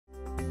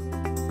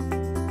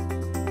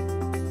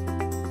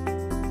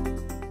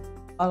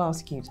I'll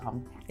ask you,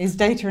 Tom. Is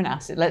data an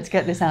asset? Let's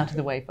get this out of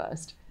the way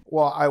first.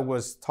 Well, I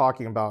was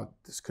talking about,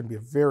 this could be a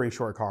very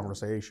short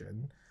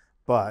conversation,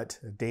 but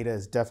data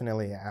is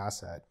definitely an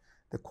asset.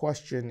 The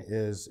question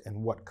is,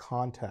 in what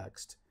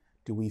context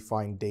do we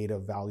find data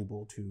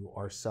valuable to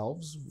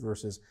ourselves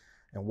versus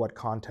in what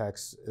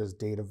context is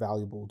data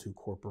valuable to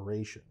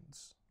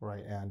corporations,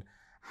 right? And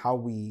how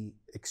we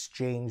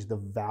exchange the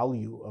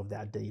value of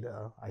that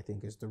data, I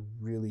think, is the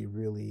really,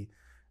 really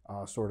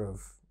sort of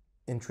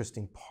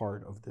interesting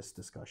part of this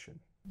discussion.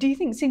 Do you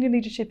think senior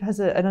leadership has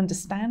an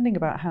understanding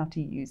about how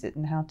to use it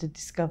and how to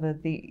discover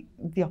the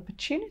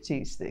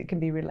opportunities that can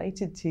be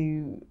related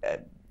to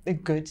a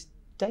good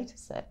data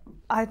set?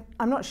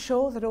 I'm not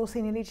sure that all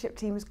senior leadership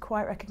teams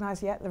quite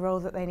recognise yet the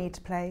role that they need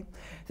to play.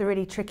 The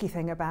really tricky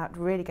thing about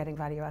really getting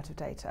value out of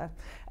data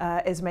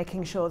is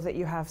making sure that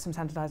you have some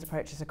standardised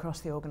approaches across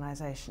the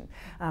organisation.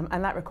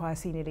 And that requires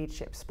senior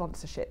leadership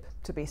sponsorship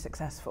to be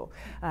successful.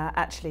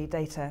 Actually,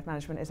 data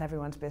management is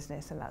everyone's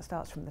business, and that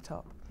starts from the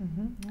top.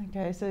 Mm-hmm.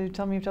 Okay, so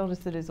Tom, you've told us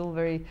that it's all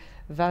very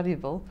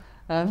valuable,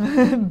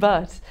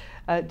 but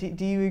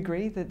do you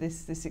agree that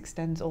this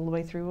extends all the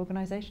way through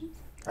organisations?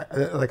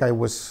 Like I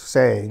was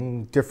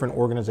saying, different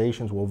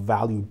organizations will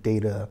value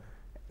data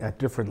at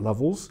different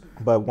levels,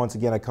 but once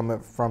again, I come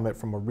from it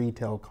from a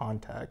retail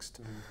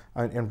context.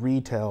 Mm-hmm. In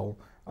retail,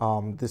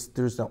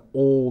 there's an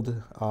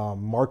old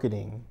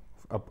marketing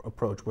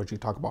approach, which you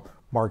talk about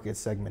market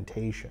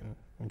segmentation,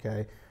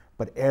 okay?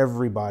 But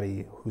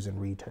everybody who's in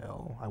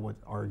retail, I would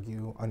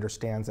argue,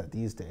 understands that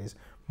these days,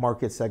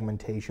 market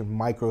segmentation,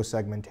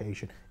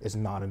 micro-segmentation is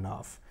not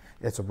enough.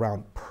 It's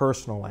around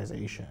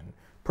personalization.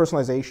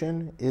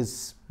 Personalization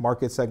is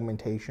market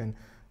segmentation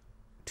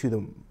to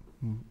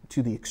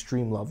the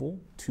extreme level,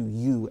 to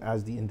you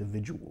as the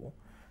individual.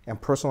 And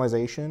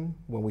personalization,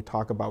 when we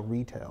talk about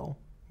retail,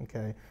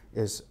 okay,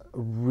 is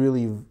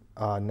really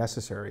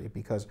necessary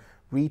because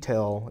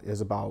retail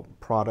is about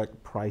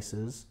product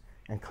prices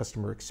and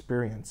customer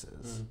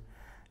experiences.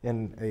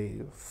 In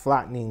a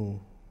flattening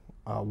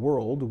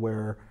world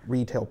where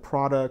retail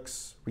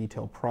products,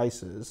 retail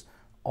prices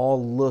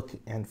all look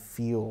and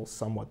feel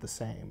somewhat the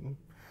same,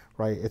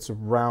 right? It's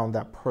around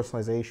that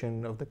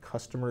personalization of the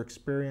customer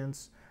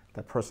experience,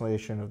 that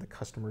personalization of the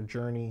customer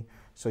journey.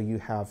 So you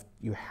have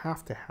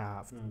to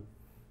have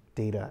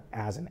data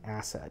as an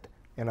asset.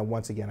 And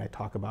once again, I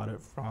talk about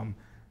it from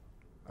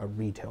a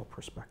retail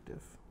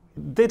perspective.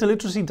 Data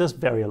literacy does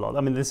vary a lot.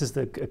 I mean, this is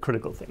the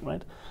critical thing,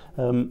 right?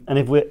 And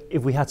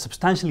if we had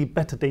substantially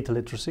better data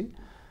literacy,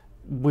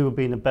 we would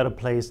be in a better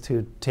place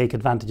to take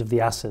advantage of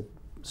the asset.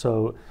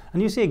 So,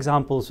 and you see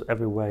examples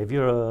everywhere. If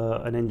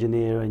you're an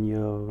engineer and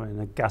you're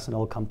in a gas and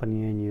oil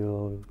company and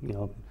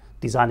you're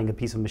designing a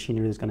piece of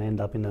machinery that's going to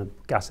end up in a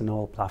gas and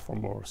oil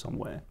platform or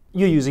somewhere,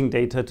 you're using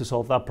data to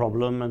solve that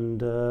problem.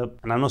 And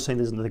I'm not saying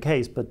this isn't the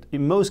case, but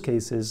in most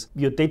cases,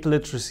 your data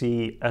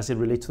literacy as it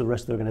relates to the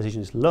rest of the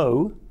organization is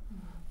low.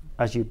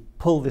 As you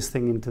pull this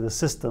thing into the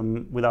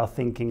system without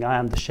thinking, I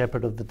am the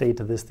shepherd of the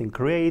data this thing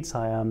creates,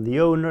 I am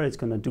the owner, it's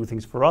going to do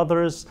things for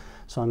others,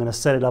 so I'm going to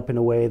set it up in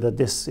a way that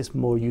this is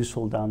more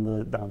useful down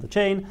the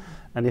chain.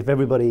 And if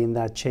everybody in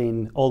that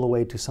chain, all the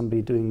way to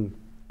somebody doing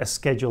a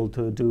schedule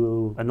to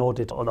do an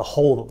audit on the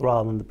whole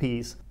rather than the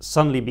piece,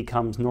 suddenly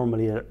becomes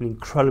normally an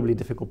incredibly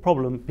difficult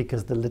problem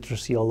because the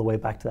literacy all the way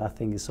back to that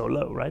thing is so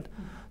low, right?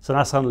 So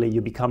now suddenly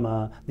you become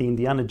the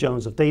Indiana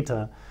Jones of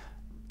data,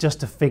 just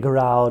to figure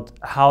out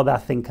how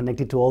that thing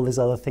connected to all these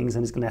other things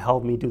and is going to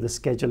help me do the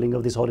scheduling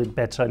of this audit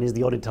better, and is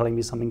the audit telling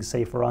me something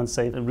safe or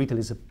unsafe? And retail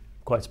is a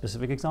quite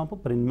specific example,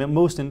 but in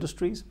most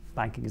industries,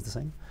 banking is the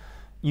same.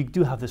 You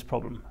do have this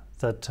problem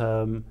that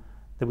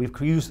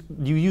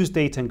you use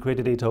data and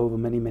created data over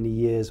many, many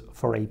years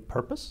for a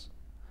purpose.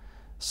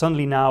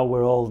 Suddenly now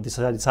we're all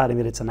deciding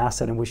that it's an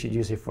asset and we should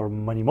use it for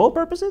many more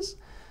purposes,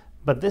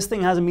 but this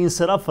thing hasn't been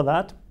set up for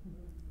that,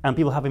 and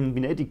people haven't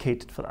been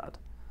educated for that.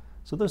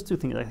 So those two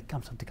things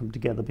have to come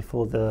together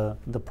before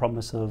the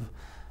promise of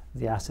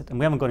the asset. And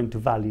we haven't gone into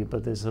value,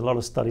 but there's a lot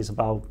of studies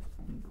about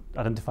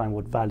identifying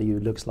what value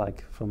looks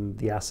like from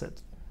the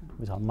asset,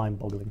 which are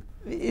mind-boggling.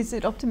 Is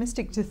it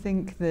optimistic to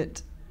think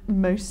that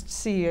most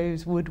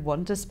CEOs would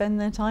want to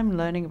spend their time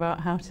learning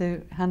about how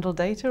to handle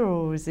data,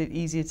 or is it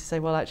easier to say,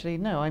 well, actually,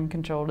 no, I'm in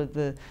control of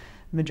the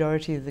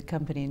majority of the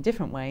company in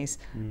different ways.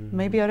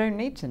 Maybe I don't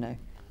need to know.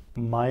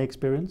 My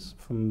experience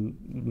from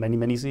many,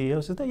 many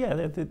CEOs is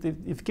that,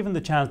 if given the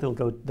chance, they'll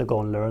go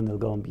and learn, they'll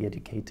go and be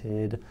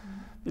educated.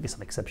 Maybe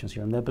some exceptions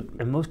here and there, but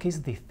in most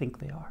cases, they think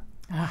they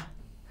are.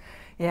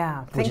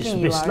 Yeah, which thinking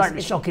is you are slightly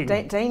is shocking.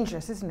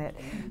 Dangerous, isn't it?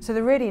 So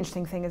the really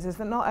interesting thing is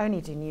that not only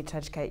do you need to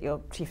educate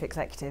your chief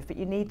executive, but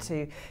you need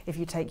to, if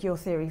you take your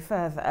theory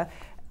further,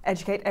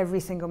 educate every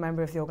single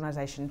member of the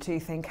organisation to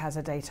think as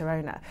a data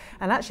owner.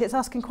 And actually it's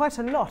asking quite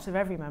a lot of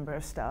every member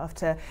of staff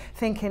to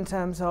think in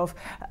terms of,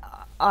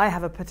 I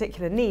have a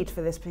particular need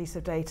for this piece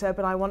of data,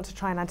 but I want to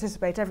try and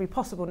anticipate every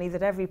possible need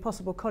that every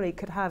possible colleague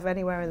could have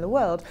anywhere in the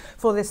world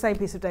for this same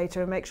piece of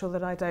data, and make sure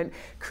that I don't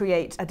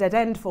create a dead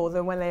end for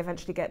them when they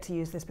eventually get to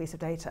use this piece of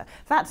data.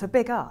 That's a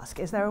big ask.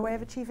 Is there a way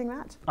of achieving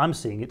that? I'm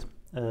seeing it.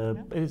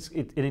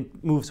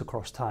 It moves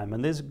across time,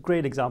 and there's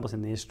great examples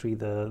in the history.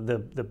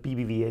 The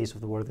BBVAs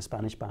of the world, the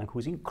Spanish bank,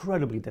 who's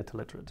incredibly data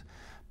literate,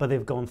 but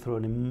they've gone through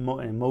an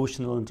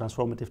emotional and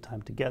transformative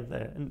time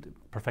together. And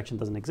perfection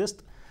doesn't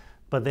exist,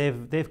 but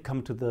they've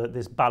come to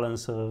this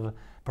balance of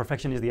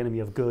perfection is the enemy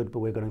of good, but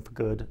we're going for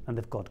good, and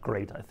they've got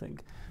great, I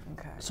think.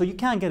 Okay. So you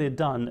can get it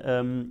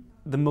done.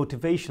 The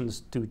motivations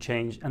do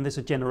change, and there's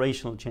a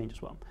generational change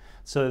as well.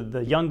 So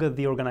the younger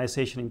the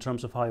organization in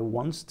terms of how it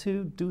wants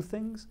to do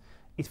things,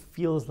 it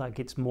feels like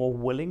it's more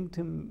willing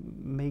to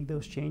make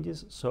those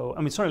changes. So,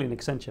 I mean, certainly in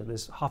Accenture,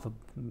 there's half a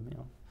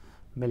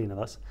million of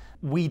us.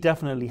 We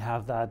definitely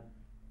have that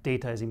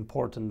data is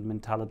important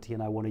mentality,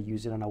 and I want to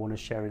use it and I want to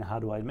share it, and how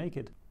do I make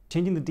it?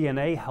 Changing the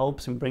DNA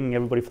helps in bringing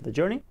everybody for the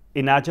journey.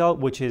 In Agile,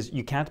 which is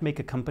you can't make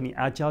a company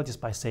Agile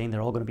just by saying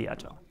they're all going to be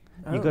Agile.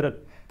 Oh. You've got to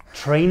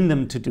train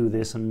them to do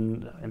this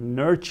and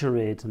nurture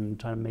it and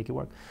try to make it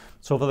work.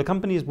 So for the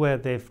companies where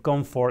they've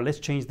gone for, let's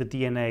change the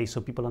DNA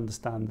so people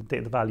understand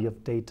the value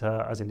of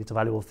data, as in it's a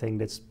valuable thing,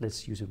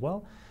 let's use it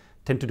well,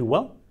 tend to do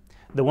well.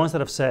 The ones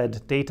that have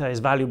said data is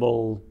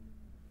valuable,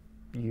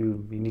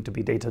 you need to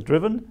be data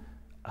driven,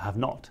 have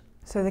not.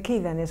 So the key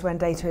then is when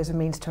data is a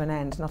means to an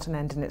end, not an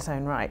end in its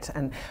own right.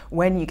 And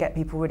when you get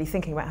people really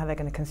thinking about how they're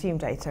going to consume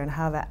data and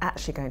how they're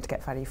actually going to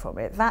get value from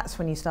it, that's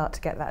when you start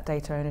to get that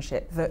data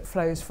ownership that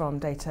flows from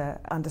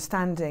data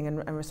understanding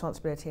and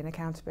responsibility and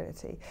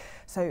accountability.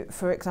 So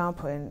for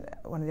example, in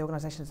one of the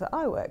organisations that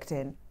I worked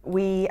in,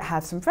 we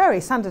had some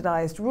very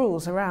standardised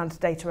rules around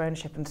data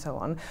ownership and so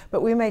on,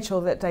 but we made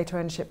sure that data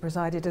ownership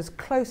resided as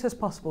close as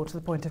possible to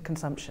the point of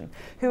consumption.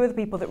 Who were the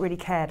people that really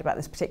cared about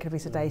this particular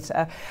piece of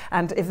data?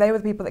 And if they were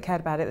the people that cared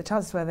about it, the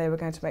chances were they were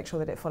going to make sure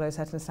that it followed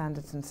certain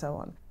standards and so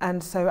on.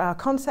 And so our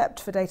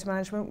concept for data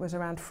management was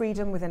around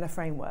freedom within a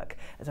framework.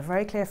 There's a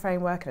very clear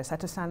framework and a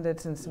set of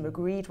standards and some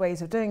agreed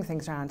ways of doing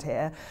things around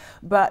here,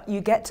 but you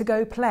get to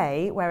go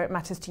play where it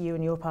matters to you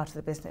and your part of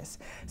the business.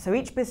 So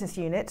each business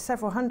unit,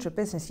 several hundred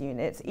business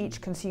units,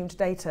 each consumed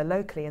data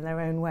locally in their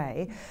own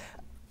way,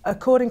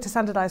 according to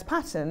standardised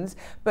patterns,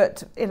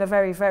 but in a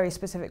very, very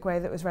specific way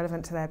that was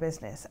relevant to their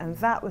business. And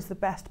that was the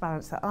best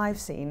balance that I've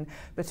seen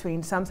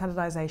between some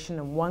standardisation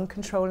and one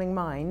controlling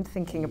mind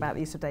thinking about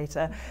the use of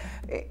data,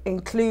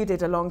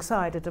 included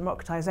alongside a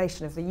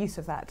democratisation of the use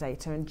of that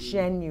data and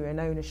genuine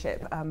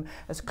ownership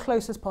as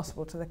close as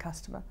possible to the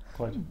customer.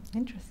 Quite.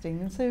 Interesting.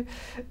 And so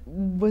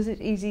was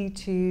it easy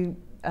to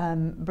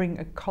bring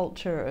a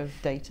culture of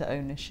data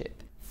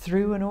ownership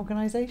through an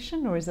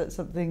organisation, or is that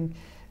something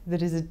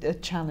that is a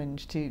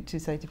challenge to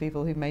say to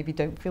people who maybe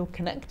don't feel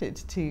connected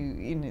to,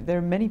 you know, there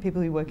are many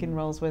people who work in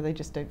roles where they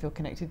just don't feel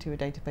connected to a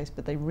database,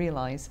 but they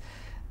realise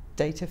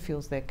data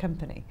fuels their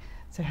company.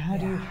 So how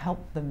do you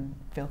help them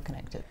feel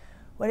connected?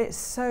 Well, it's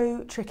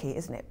so tricky,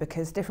 isn't it?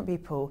 Because different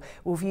people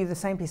will view the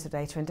same piece of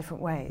data in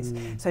different ways.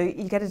 So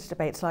you get into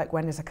debates like,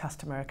 when is a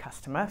customer,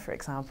 for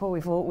example?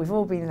 We've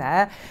all been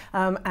there.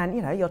 And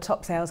you know, your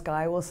top sales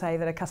guy will say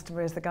that a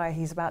customer is the guy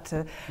he's about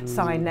to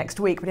sign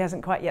next week, but he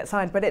hasn't quite yet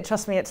signed. But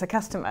trust me, it's a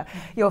customer.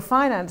 Your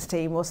finance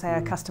team will say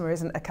a customer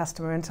isn't a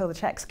customer until the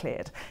check's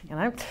cleared. You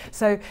know,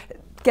 so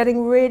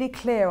getting really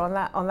clear on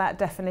that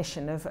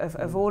definition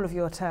of all of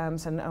your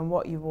terms and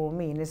what you all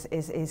mean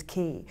is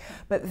key.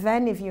 But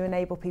then if you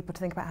enable people to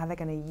think about how they're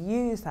going to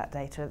use that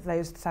data,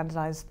 those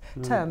standardised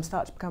terms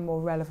start to become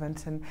more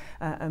relevant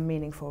and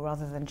meaningful,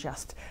 rather than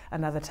just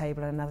another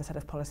table and another set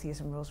of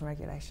policies and rules and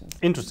regulations.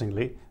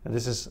 Interestingly,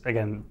 this is,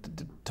 again,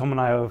 Tom and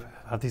I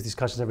have these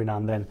discussions every now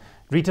and then.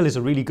 Retail is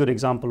a really good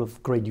example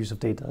of great use of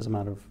data as a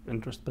matter of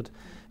interest. But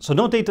so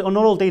not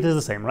all data is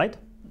the same, right?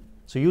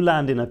 So you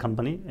land in a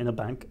company, in a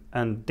bank,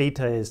 and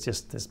data is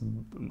just this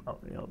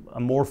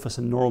amorphous,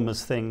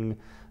 enormous thing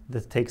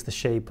that takes the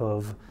shape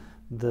of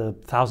the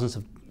thousands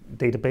of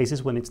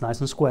databases when it's nice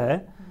and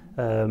square,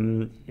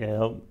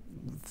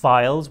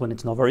 files when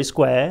it's not very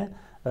square,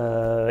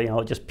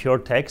 just pure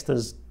text,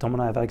 as Tom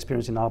and I have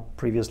experienced in our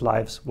previous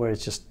lives, where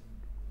it's just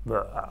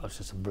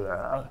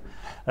blah.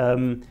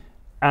 And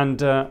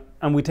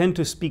we tend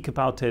to speak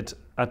about it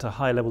at a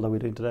high level that we're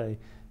doing today,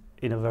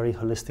 in a very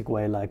holistic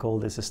way, like all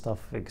this is stuff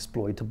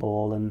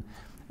exploitable, and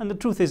the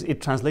truth is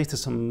it translates to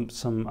some,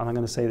 and I'm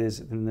going to say this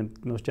in the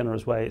most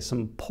generous way,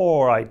 some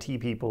poor IT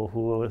people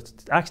who are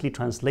actually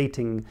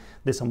translating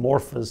this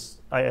amorphous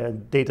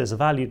data as a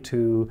value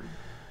to,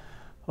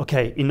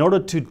 okay, in order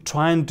to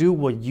try and do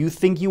what you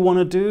think you want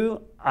to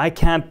do, I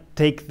can't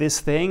take this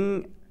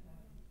thing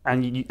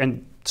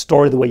and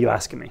store it the way you're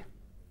asking me.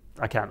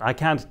 I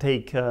can't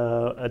take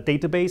a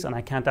database and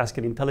I can't ask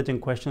it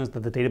intelligent questions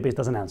that the database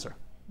doesn't answer.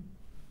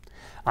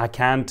 I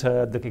can't,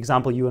 the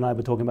example you and I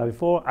were talking about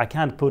before, I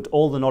can't put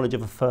all the knowledge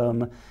of a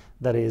firm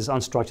that is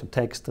unstructured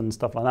text and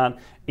stuff like that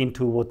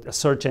into a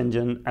search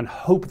engine and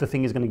hope the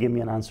thing is going to give me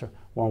an answer.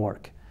 Won't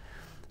work.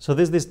 So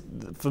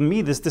for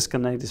me, this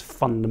disconnect is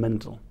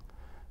fundamental.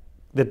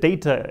 The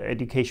data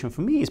education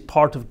for me is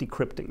part of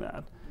decrypting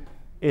that.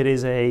 It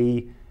is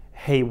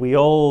hey,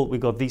 we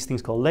got these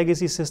things called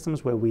legacy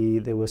systems where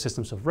they were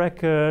systems of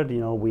record,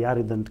 we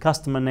added the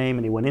customer name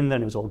and it went in there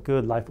and it was all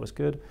good, life was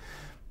good.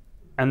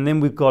 And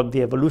then we've got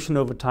the evolution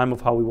over time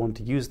of how we want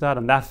to use that.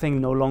 And that thing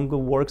no longer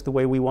works the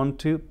way we want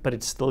to, but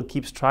it still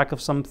keeps track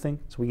of something.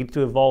 So we need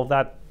to evolve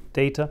that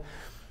data.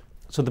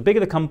 So the bigger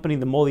the company,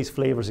 the more these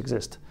flavors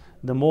exist.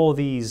 The more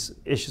these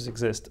issues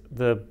exist.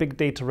 The big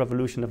data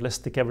revolution of let's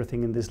stick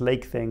everything in this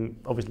lake thing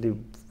obviously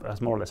has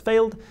more or less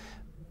failed.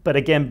 But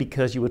again,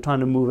 because you were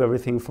trying to move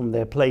everything from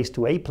their place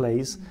to a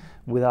place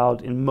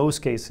without, in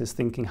most cases,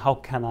 thinking, how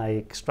can I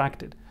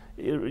extract it?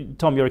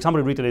 Tom, your example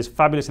of retail is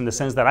fabulous in the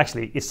sense that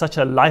actually it's such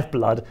a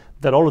lifeblood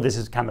that all of this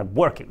is kind of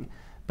working.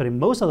 But in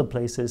most other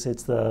places,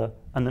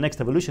 and the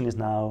next evolution is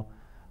now,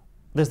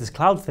 there's this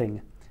cloud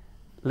thing.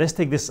 Let's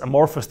take this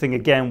amorphous thing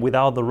again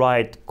without the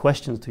right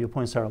questions, to your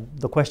point, Sarah,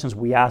 the questions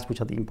we ask,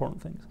 which are the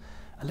important things.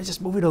 And let's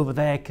just move it over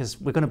there because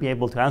we're going to be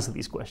able to answer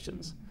these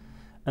questions.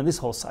 And this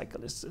whole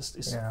cycle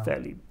is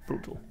fairly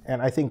brutal.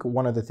 And I think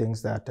one of the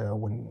things that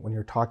when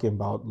you're talking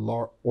about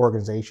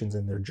organizations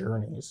and their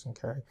journeys,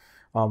 okay,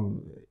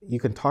 you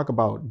can talk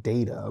about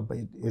data, but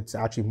it's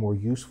actually more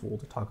useful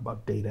to talk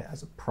about data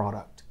as a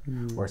product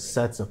or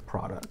sets of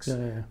products,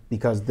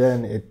 because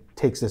then it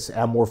takes this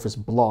amorphous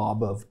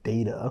blob of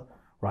data,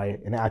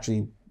 right, and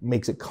actually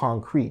makes it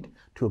concrete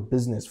to a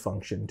business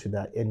function, to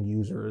that end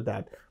user,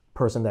 that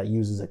person that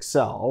uses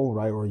Excel,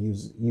 right, or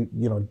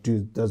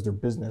does their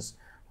business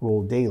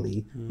role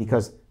daily,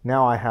 because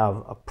now I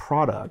have a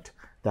product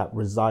that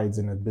resides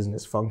in a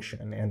business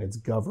function and it's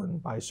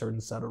governed by a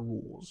certain set of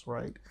rules,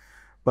 right?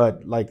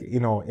 But like,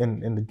 in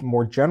the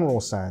more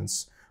general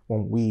sense,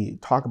 when we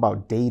talk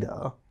about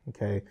data,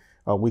 okay,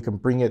 we can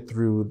bring it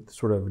through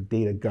sort of a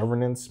data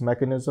governance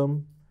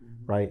mechanism,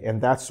 right?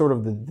 And that's sort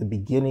of the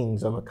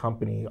beginnings of a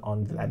company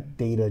on that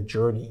data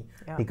journey,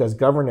 because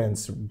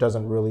governance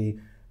doesn't really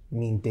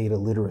mean data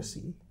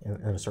literacy in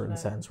a certain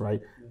sense, right?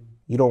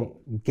 You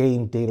don't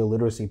gain data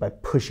literacy by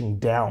pushing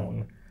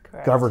down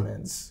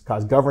governance,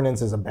 because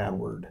governance is a bad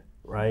word,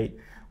 right?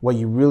 What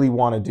you really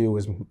want to do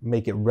is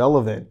make it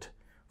relevant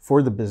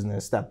for the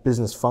business, that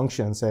business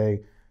function,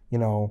 say,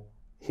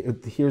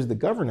 here's the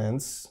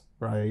governance,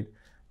 right?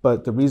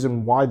 But the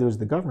reason why there's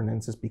the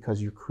governance is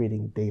because you're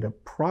creating data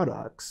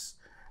products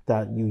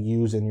that you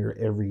use in your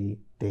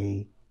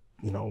everyday,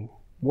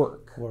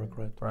 work.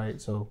 Right?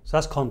 So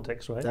that's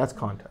context, right? That's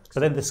context. But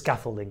then the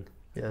scaffolding.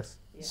 Yes.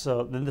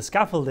 So then the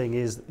scaffolding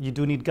is, you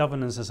do need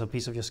governance as a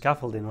piece of your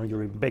scaffolding, or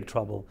you're in big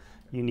trouble.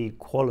 You need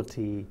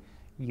quality,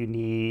 you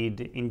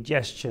need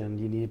ingestion,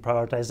 you need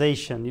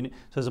prioritization. So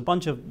there's a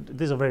bunch of,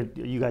 these are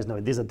you guys know,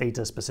 these are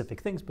data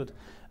specific things, but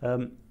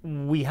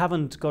we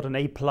haven't got an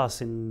A+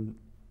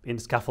 in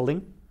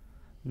scaffolding,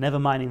 never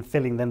mind in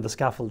filling then the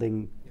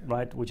scaffolding,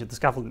 right? Which is the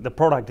scaffolding, the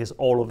product is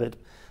all of it.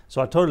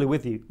 So I'm totally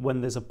with you.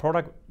 When there's a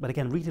product, but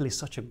again, retail is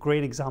such a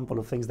great example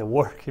of things that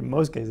work in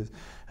most cases.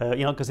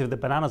 Because if the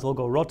bananas all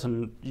go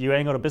rotten, you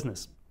ain't got a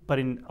business. But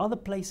in other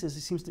places,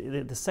 it seems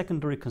the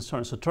secondary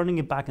concern. So turning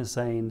it back and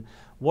saying,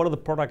 what are the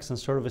products and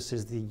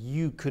services that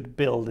you could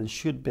build and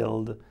should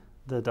build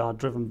that are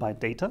driven by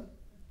data?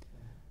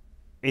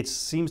 It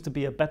seems to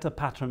be a better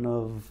pattern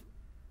of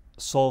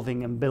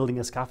solving and building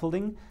a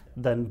scaffolding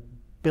than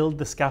build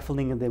the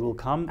scaffolding and they will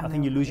come. I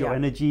think you lose your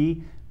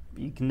energy.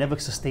 You can never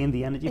sustain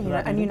the energy for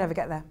that. And you never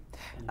get there.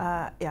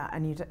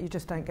 And you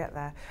just don't get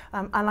there.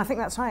 And I think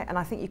that's right. And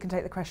I think you can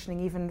take the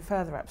questioning even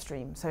further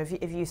upstream. So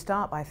if you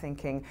start by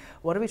thinking,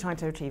 what are we trying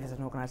to achieve as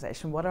an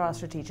organisation? What are our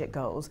strategic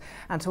goals?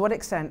 And to what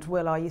extent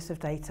will our use of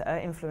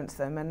data influence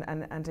them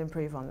and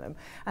improve on them?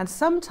 And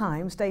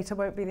sometimes data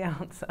won't be the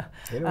answer,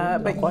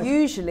 but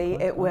usually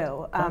it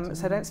will.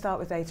 So don't start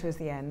with data as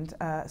the end.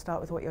 Start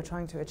with what you're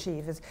trying to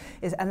achieve,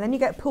 and then you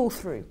get pull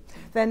through.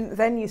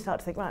 Then you start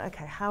to think, right,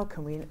 okay, how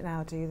can we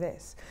now do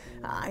this?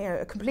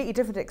 A completely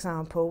different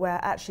example where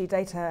actually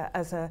data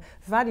as a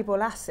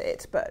valuable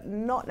asset, but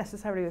not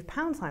necessarily with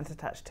pound signs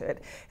attached to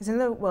it, is in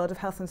the world of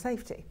health and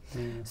safety.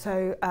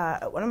 So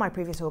one of my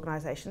previous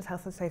organisations,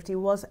 health and safety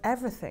was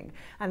everything,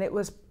 and it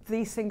was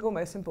the single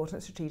most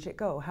important strategic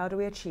goal. How do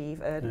we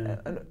achieve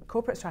a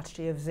corporate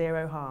strategy of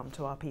zero harm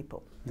to our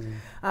people?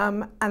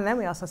 And then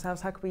we asked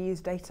ourselves, how can we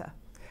use data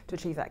to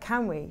achieve that?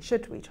 Can we?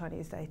 Should we try and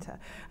use data?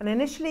 And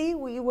initially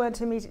we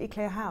weren't immediately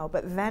clear how,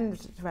 but then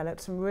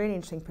developed some really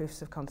interesting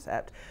proofs of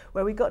concept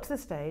where we got to the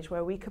stage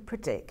where we could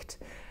predict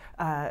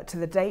to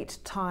the date,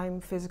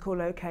 time, physical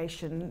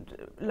location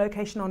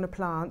on a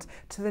plant,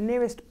 to the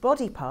nearest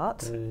body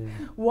part,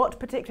 what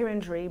particular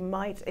injury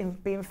might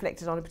be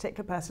inflicted on a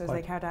particular person as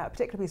they carried out a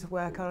particular piece of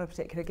work on a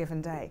particular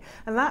given day.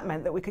 And that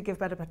meant that we could give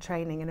better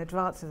training in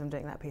advance of them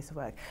doing that piece of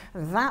work.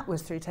 And that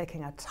was through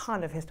taking a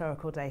ton of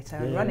historical data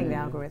and running the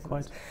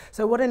algorithms.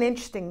 So what an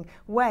interesting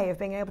way of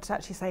being able to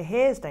actually say,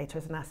 here's data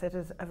as an asset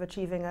of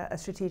achieving a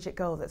strategic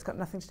goal that's got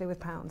nothing to do with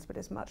pounds, but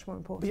it's much more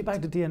important. But you're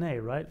back to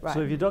DNA, right? So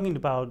if you're talking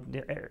about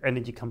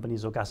energy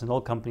companies or gas and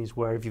oil companies,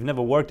 where if you've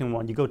never worked in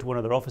one, you go to one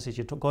of their offices,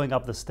 you're going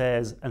up the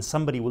stairs, and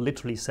somebody will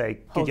literally say,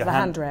 hold the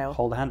handrail.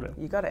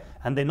 You got it.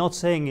 And they're not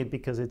saying it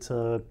because it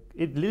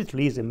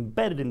literally is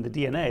embedded in the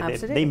DNA.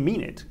 They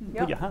mean it.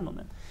 Put your hand on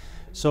it.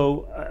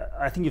 So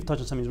I think you've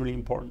touched on something really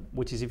important,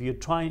 which is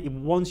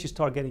once you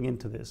start getting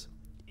into this,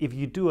 if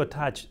you do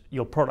attach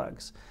your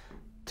products,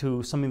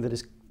 to something that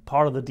is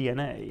part of the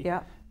DNA.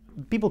 Yeah.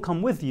 People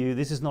come with you.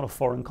 This is not a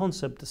foreign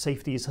concept.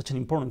 Safety is such an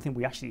important thing.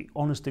 We actually,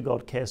 honest to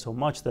God, care so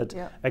much that,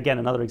 again,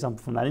 another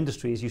example from that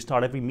industry is you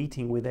start every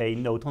meeting with a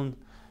note on,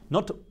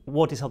 not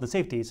what is health and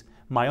safety, it's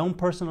my own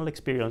personal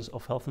experience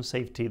of health and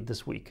safety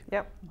this week.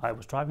 Yep. I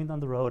was driving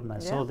down the road and I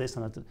saw this,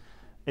 and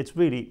it's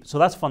really, so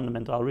that's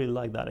fundamental. I really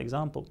like that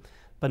example.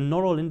 But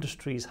not all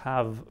industries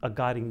have a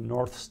guiding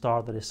North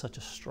Star that is such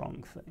a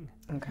strong thing.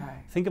 Okay.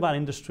 Think about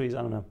industries,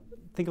 I don't know,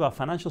 think about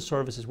financial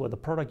services where the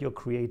product you're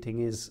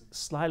creating is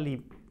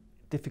slightly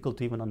difficult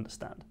to even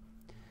understand.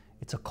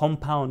 It's a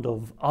compound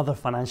of other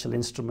financial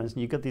instruments,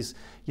 and you get these,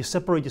 you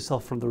separate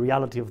yourself from the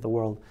reality of the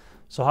world.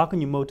 So how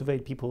can you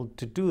motivate people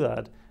to do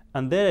that?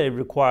 And there it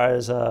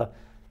requires and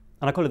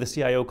I call it the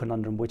CIO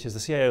conundrum, which is the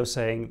CIO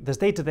saying, this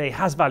data today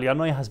has value, I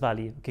know it has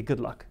value. Okay, good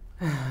luck.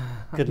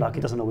 Good luck,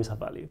 it doesn't always have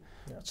value.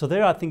 Yeah. So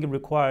there I think it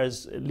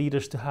requires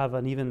leaders to have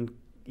an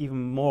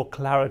even more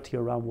clarity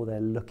around what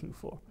they're looking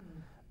for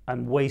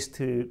and ways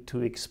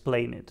to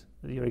explain it.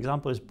 Your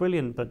example is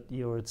brilliant, but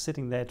you're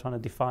sitting there trying to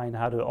define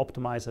how to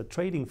optimize a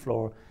trading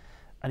floor,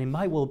 and it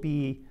might well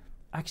be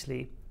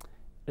actually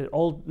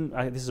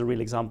this is a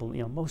real example.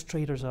 Most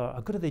traders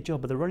are good at their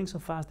job, but they're running so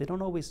fast they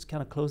don't always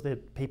kind of close their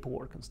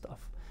paperwork and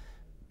stuff.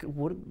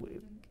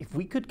 If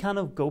we could kind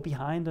of go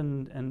behind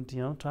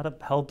and try to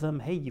help them,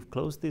 hey, you've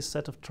closed this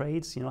set of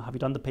trades, have you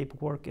done the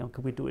paperwork?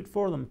 Can we do it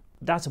for them?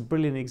 That's a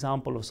brilliant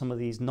example of some of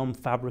these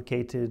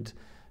non-fabricated,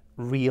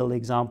 real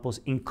examples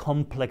in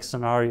complex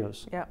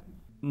scenarios. Yeah.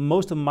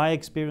 Most of my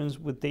experience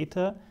with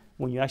data,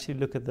 when you actually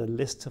look at the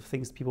lists of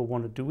things people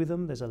want to do with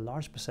them, there's a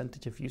large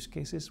percentage of use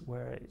cases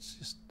where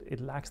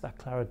it lacks that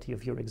clarity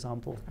of your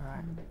example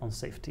on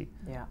safety.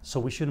 Yeah. So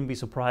we shouldn't be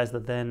surprised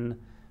that then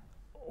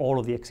all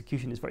of the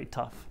execution is very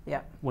tough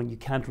when you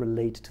can't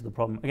relate to the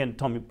problem. Again,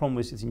 Tom, your problem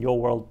is in your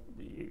world,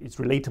 it's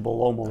relatable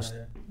almost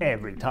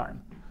every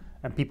time.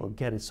 And people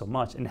get it so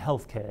much. In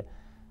healthcare,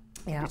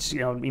 it's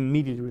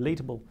immediately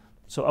relatable.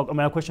 So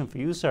my question for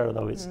you, Sarah,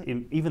 though, is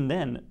even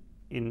then,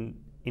 in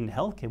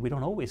healthcare, we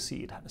don't always see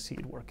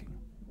it working.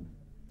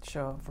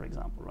 Sure. For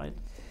example, right?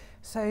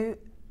 So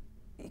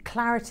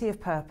clarity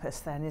of purpose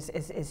then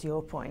is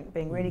your point,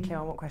 being really clear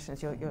on what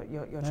questions you're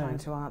trying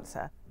to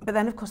answer. But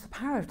then, of course, the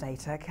power of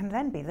data can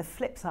then be the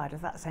flip side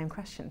of that same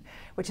question,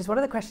 which is what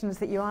are the questions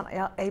that you aren't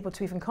able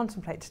to even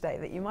contemplate today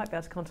that you might be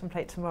able to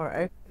contemplate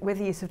tomorrow with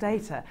the use of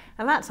data?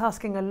 And that's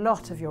asking a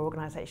lot of your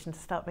organisation to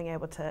start being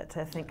able to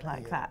think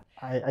like that.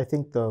 I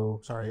think,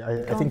 though, sorry,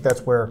 I think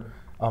that's where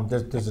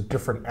there's a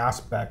different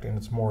aspect, and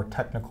it's more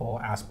technical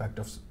aspect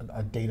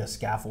of data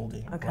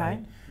scaffolding,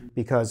 right?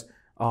 Because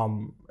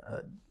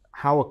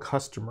how a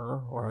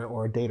customer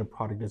or a data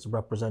product is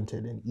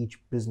represented in each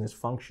business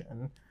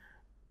function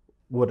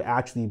would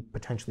actually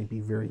potentially be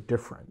very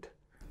different.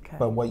 Okay.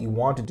 But what you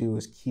want to do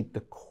is keep the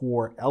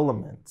core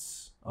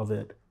elements of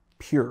it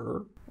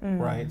pure,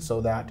 right?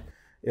 So that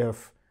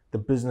if the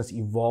business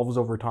evolves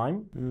over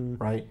time,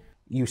 right,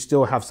 you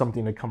still have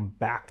something to come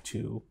back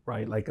to,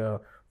 right? Like a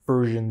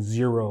version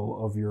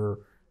 0 of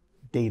your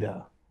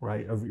data,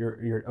 right? Of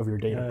your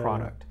data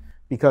product.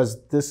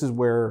 Because this is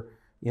where,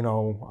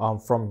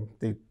 from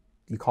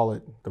you call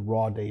it the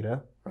raw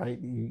data, right?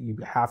 You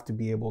have to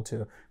be able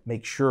to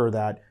make sure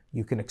that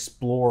you can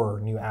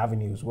explore new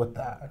avenues with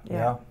that.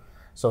 Yeah.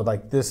 So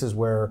like this is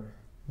where,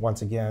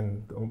 once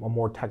again, a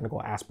more technical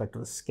aspect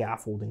of the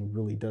scaffolding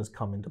really does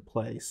come into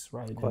place,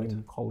 right? You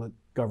can call it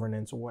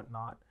governance or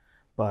whatnot,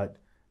 but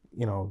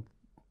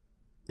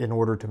in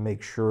order to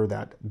make sure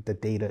that the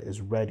data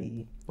is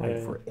ready,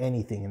 right, for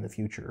anything in the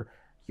future,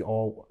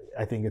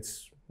 I think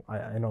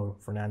I know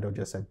Fernando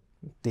just said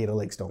data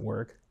lakes don't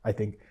work. I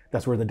think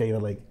that's where the data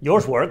lake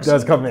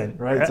does come in,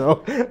 right? Yeah.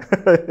 So,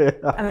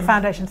 and the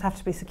foundations have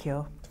to be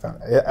secure.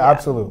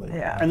 Absolutely.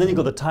 Yeah. And then you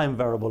got the time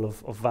variable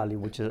of value,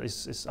 which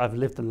is I've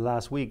lived in the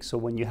last week. So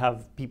when you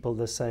have people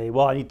that say,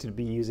 well, I need to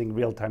be using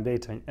real-time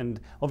data,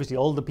 and obviously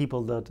all the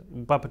people that,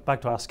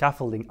 back to our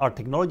scaffolding, our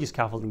technology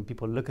scaffolding,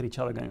 people look at each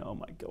other going, oh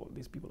my God,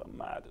 these people are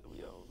mad.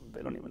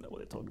 They don't even know what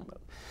they're talking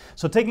about.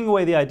 So taking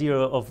away the idea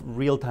of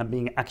real-time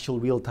being actual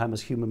real-time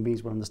as human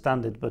beings would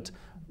understand it, but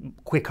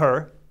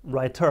quicker,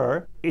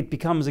 righter, it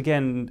becomes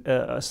again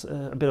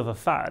a bit of a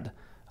fad.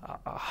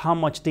 How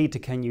much data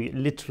can you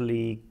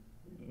literally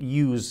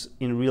use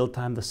in real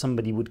time that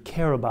somebody would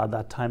care about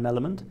that time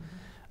element?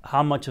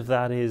 How much of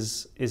that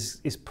is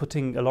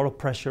putting a lot of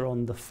pressure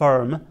on the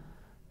firm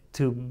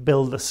to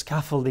build a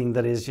scaffolding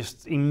that is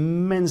just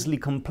immensely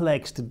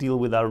complex to deal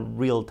with our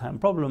real time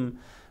problem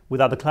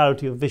without the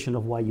clarity of vision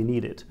of why you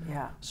need it.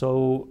 Yeah.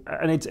 So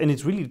and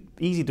it's really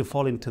easy to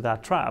fall into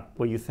that trap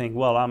where you think,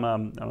 well, I'm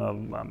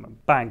a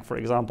bank, for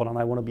example, and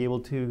I want to be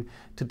able to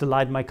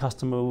delight my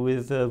customer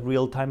with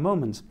real-time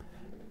moments.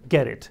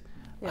 Get it?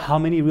 Yeah. How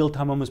many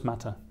real-time moments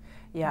matter?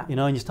 Yeah.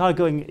 And you start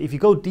going. If you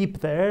go deep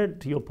there,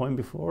 to your point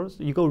before,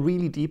 you go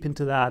really deep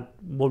into that.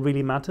 What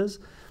really matters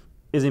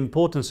is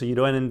important, so you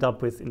don't end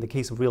up with, in the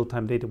case of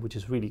real-time data, which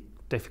is really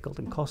difficult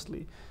and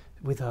costly,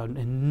 with an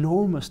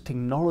enormous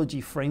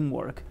technology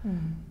framework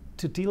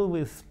to deal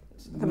with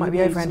that might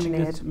be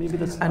over-engineered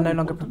and no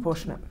longer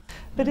proportionate.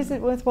 But is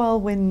it worthwhile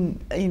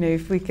when,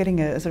 if we're getting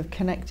a sort of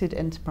connected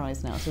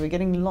enterprise now, so we're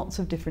getting lots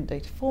of different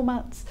data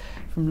formats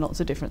from lots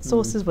of different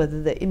sources,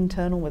 whether they're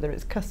internal, whether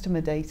it's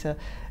customer data,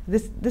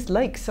 this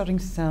lake's starting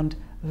to sound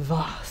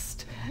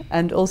vast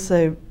and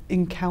also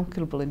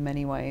incalculable in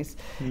many ways.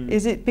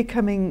 Is it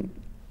becoming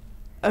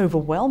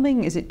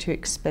overwhelming? Is it too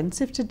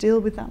expensive to deal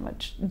with that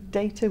much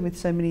data with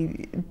so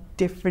many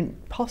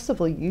different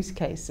possible use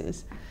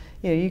cases?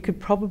 You could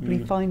probably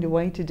find a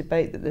way to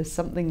debate that there's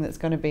something that's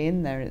going to be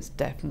in there. It's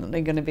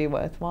definitely going to be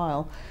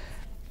worthwhile.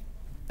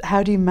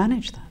 How do you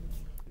manage that?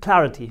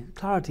 Clarity,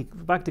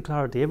 back to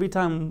clarity. Every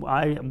time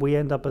we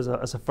end up as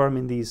a firm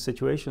in these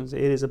situations,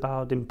 it is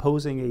about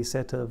imposing a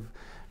set of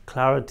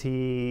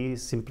clarity,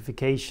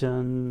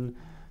 simplification,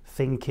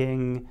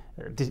 thinking.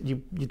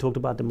 You talked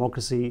about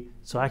democracy.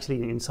 So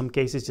actually, in some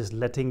cases, just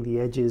letting the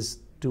edges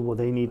do what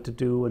they need to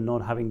do and not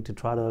having to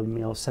try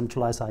to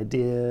centralize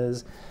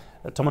ideas.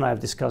 Tom and I have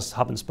discussed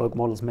hub and spoke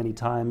models many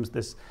times.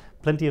 There's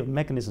plenty of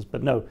mechanisms,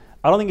 but no,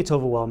 I don't think it's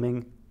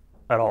overwhelming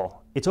at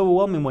all. It's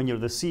overwhelming when you're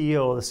the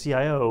CEO or the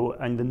CIO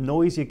and the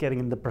noise you're getting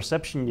and the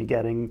perception you're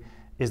getting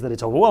is that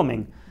it's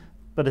overwhelming.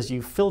 But as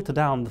you filter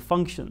down the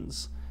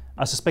functions,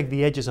 I suspect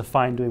the edges are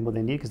fine doing what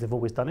they need because they've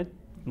always done it,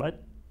 right?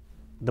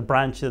 The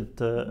branch at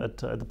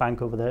the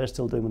bank over there is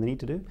still doing what they need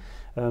to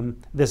do.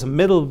 There's a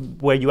middle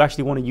where you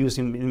actually want to use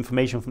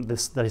information from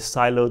this that is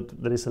siloed,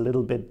 that is a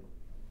little bit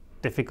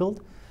difficult.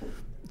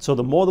 So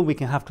the more that we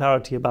can have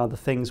clarity about the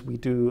things we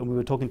do, and we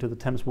were talking to the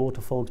Thames Water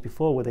folks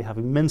before, where they have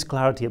immense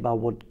clarity about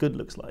what good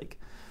looks like,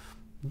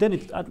 then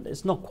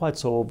it's not quite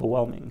so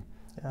overwhelming.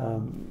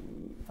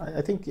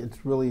 I think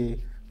it's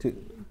really,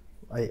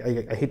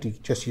 I hate to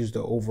just use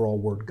the overall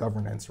word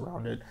governance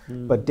around it,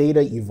 but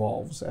data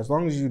evolves. As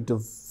long as you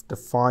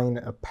define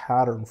a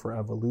pattern for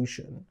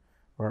evolution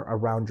or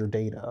around your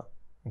data,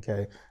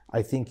 okay,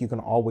 I think you can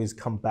always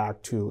come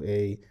back to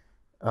a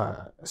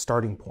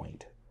starting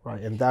point.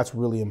 Right, and that's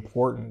really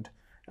important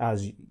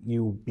as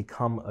you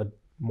become a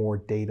more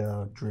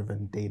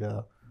data-driven,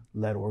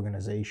 data-led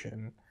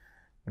organization.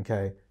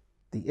 Okay,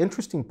 the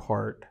interesting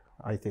part,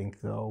 I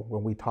think, though,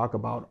 when we talk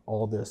about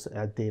all this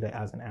data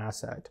as an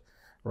asset,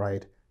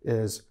 right,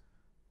 is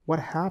what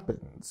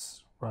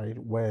happens, right,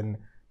 when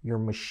your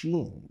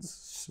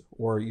machines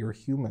or your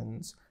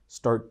humans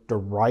start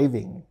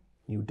deriving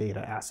new data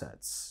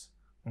assets.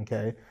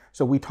 Okay,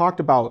 so we talked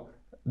about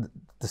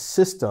the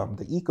system,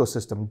 the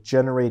ecosystem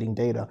generating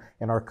data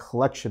and our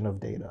collection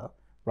of data,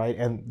 right?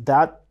 And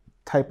that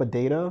type of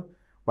data,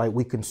 right,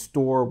 we can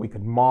store, we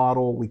can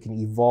model, we can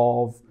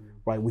evolve,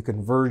 right, we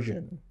can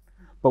version.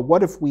 But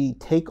what if we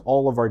take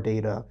all of our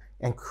data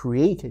and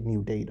create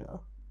new data?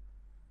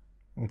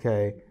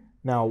 Okay,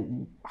 now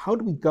how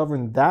do we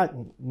govern that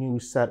new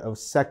set of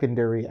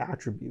secondary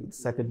attributes,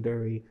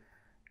 secondary,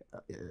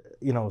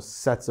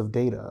 sets of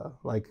data?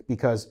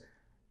 Because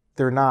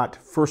they're not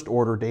first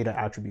order data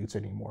attributes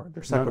anymore.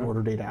 They're second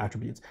order data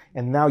attributes.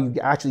 And now you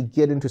actually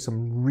get into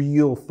some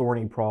real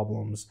thorny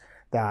problems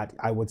that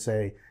I would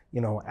say,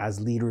 as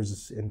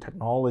leaders in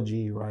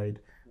technology, right,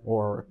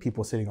 or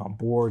people sitting on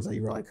boards, that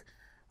you're like,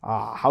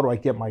 how do I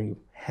get my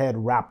head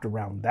wrapped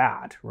around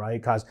that,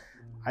 right? Because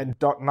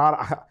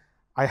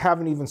I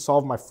haven't even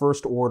solved my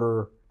first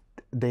order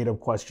data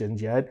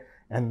questions yet.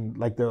 And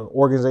the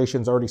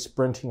organization's already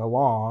sprinting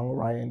along,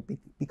 right? And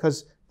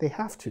because they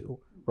have to.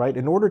 Right?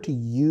 In order to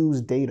use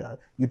data,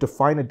 you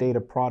define a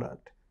data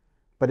product.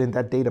 But in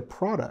that data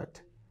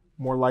product,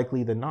 more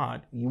likely than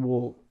not, you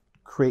will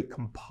create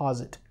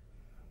composite,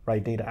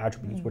 right, data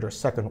attributes, which are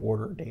second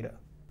order data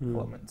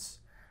elements.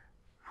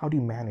 How do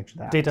you manage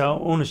that? Data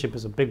ownership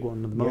is a big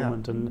one at the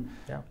moment. And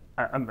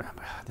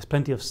there's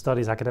plenty of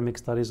studies, academic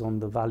studies on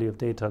the value of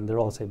data, and they're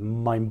all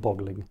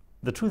mind-boggling.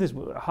 The truth is,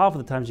 half of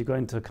the times you go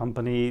into a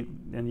company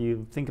and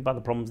you think about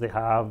the problems they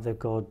have, they've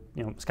got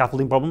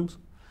scaffolding problems.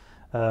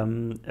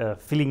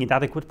 Feeling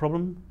inadequate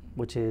problem,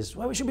 which is,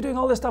 well, we should be doing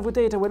all this stuff with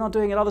data, we're not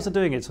doing it, others are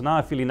doing it, so now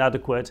I feel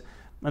inadequate.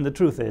 And the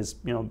truth is,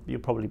 you're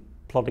probably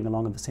plodding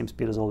along at the same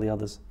speed as all the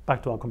others.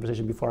 Back to our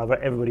conversation before,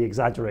 everybody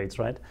exaggerates,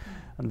 right?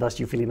 And thus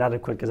you feel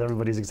inadequate because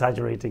everybody's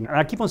exaggerating. And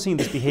I keep on seeing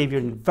this behavior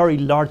in very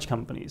large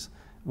companies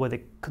where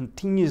they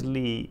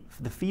continuously,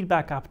 the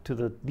feedback up to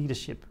the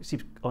leadership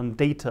on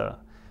data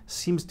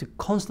seems to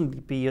constantly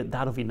be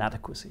that of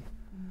inadequacy.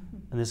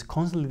 And there's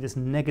constantly this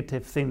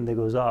negative thing that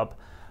goes up,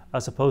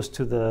 as opposed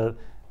to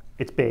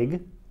it's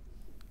big,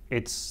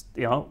 it's,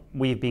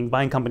 we've been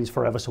buying companies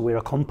forever, so we're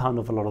a compound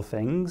of a lot of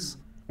things.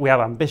 We have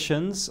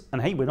ambitions, and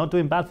hey, we're not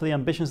doing bad for the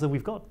ambitions that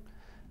we've got.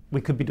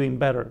 We could be doing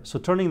better. So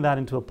turning that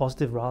into a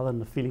positive rather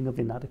than a feeling of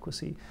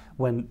inadequacy,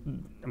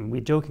 when we're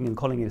joking and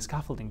calling it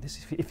scaffolding,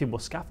 if it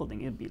was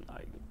scaffolding, it'd be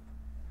like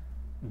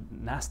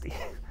nasty,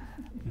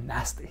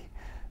 nasty.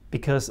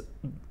 Because,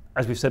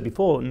 as we've said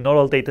before, not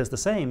all data is the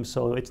same,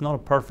 so it's not a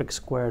perfect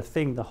square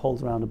thing that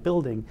holds around a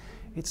building.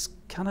 it's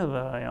kind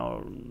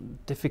of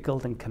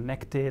difficult and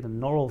connected, and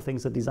not all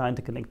things are designed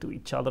to connect to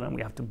each other, and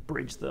we have to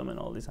bridge them and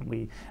all this, and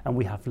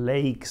we have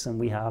lakes, and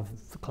we have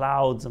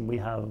clouds, and we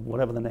have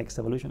whatever the next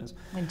evolution is.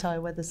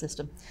 Entire weather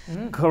system.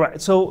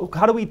 Correct. So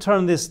how do we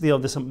turn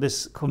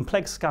this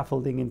complex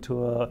scaffolding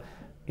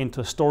into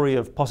a story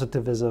of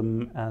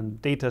positivism,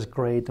 and data is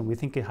great, and we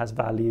think it has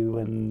value,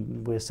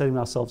 and we're setting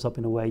ourselves up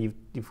in a way,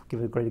 you've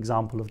given a great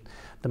example of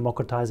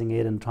democratizing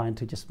it and trying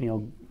to just,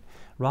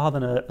 rather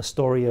than a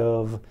story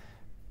of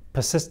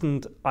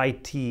persistent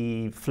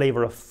IT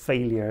flavor of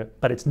failure,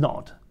 but it's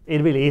not.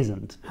 It really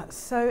isn't. That's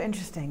so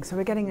interesting. So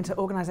we're getting into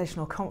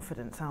organisational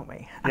confidence, aren't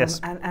we? Yes.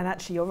 And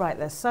actually, you're right.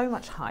 There's so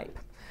much hype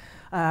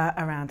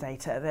around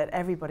data that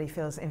everybody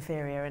feels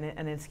inferior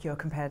and insecure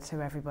compared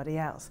to everybody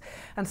else.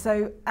 And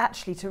so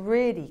actually, to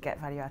really get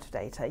value out of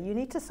data, you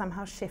need to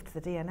somehow shift the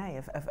DNA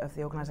of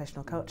the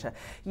organisational culture.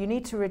 You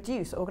need to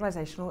reduce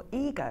organisational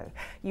ego.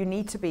 You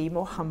need to be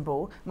more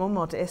humble, more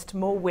modest,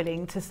 more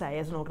willing to say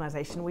as an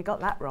organisation, we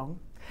got that wrong.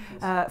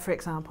 For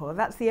example,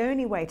 that's the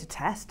only way to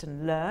test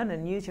and learn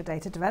and use your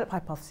data, develop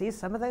hypotheses.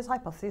 Some of those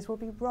hypotheses will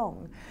be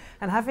wrong.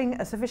 And having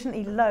a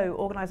sufficiently low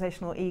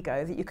organisational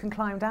ego that you can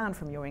climb down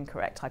from your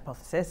incorrect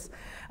hypothesis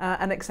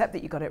and accept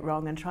that you got it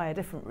wrong and try a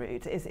different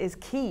route is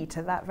key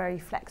to that very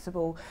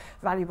flexible,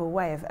 valuable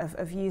way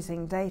of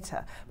using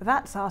data. But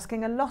that's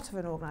asking a lot of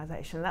an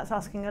organisation. That's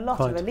asking a lot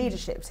of a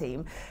leadership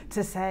team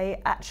to say,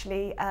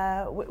 actually,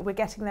 we're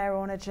getting there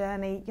on a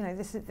journey.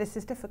 This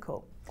is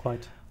difficult.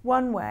 Quite.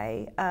 One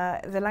way,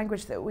 the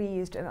language that we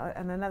used in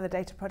another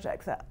data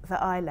project that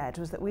I led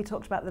was that we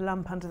talked about the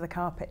lump under the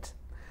carpet.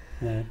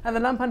 Yeah. And the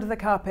lump under the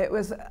carpet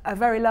was a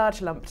very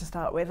large lump to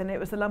start with, and it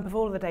was the lump of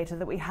all of the data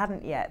that we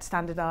hadn't yet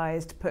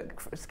standardised, put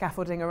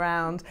scaffolding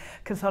around,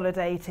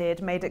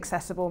 consolidated, made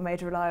accessible,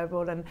 made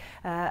reliable,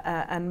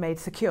 and made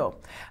secure.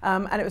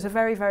 And it was a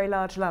very, very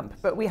large lump.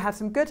 But we had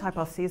some good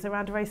hypotheses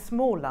around a very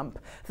small lump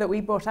that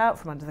we brought out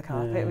from under the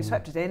carpet. Yeah. We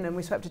swept it in, and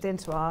we swept it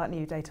into our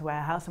new data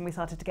warehouse, and we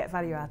started to get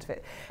value out of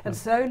it. And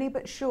slowly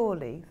but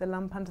surely, the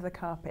lump under the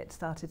carpet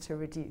started to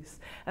reduce.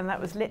 And that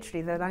was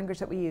literally the language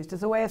that we used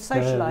as a way of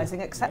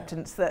socialising acceptance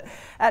that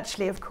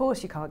actually, of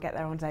course, you can't get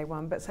there on day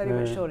one, but slowly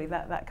but surely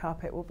that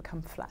carpet will become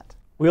flat.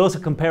 We also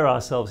compare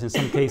ourselves in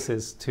some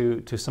cases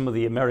to some of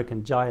the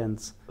American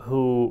giants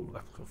who,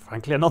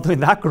 frankly, are not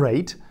doing that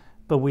great,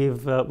 but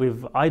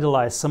we've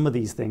idolized some of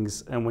these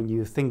things. And when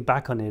you think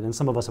back on it, and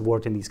some of us have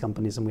worked in these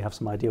companies and we have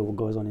some idea what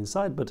goes on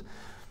inside, but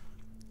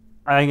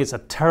I think it's a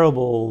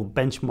terrible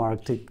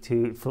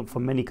benchmark for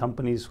many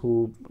companies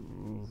who,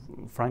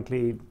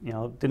 frankly,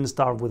 didn't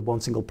start with one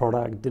single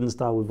product, didn't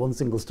start with one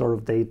single store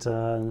of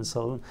data, and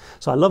so on.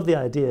 So I love the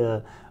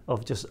idea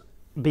of just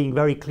being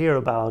very clear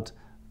about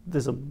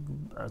there's a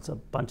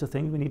bunch of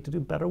things we need to do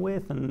better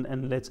with, and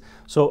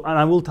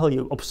I will tell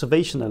you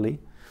observationally,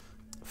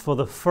 for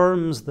the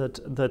firms that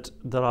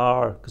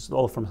are, because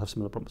all firms have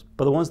similar problems,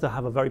 but the ones that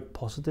have a very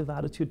positive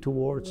attitude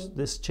towards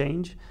this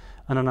change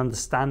and an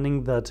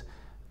understanding that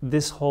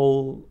this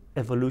whole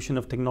evolution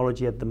of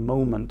technology at the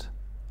moment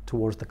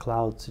towards the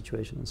cloud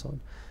situation and so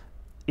on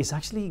is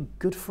actually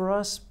good for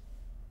us,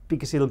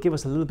 because it'll give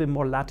us a little bit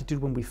more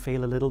latitude when we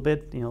fail a little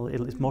bit.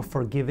 It's more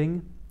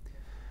forgiving.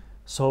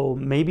 So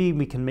maybe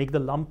we can make the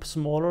lump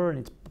smaller, and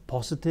it's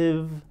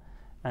positive,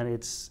 and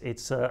it's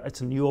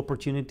a new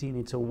opportunity, and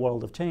it's a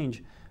world of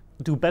change.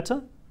 Do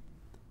better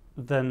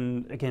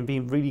than, again,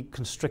 being really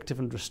constrictive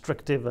and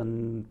restrictive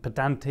and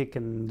pedantic,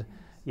 and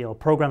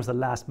programs that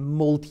last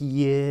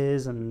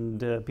multi-years,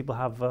 and people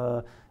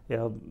have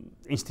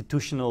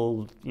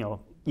institutional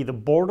either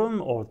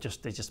boredom or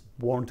they're just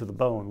worn to the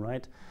bone,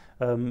 right?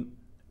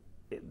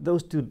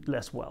 Those do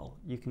less well.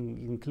 You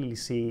can clearly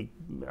see,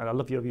 and I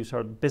love your views,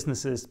 are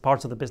businesses,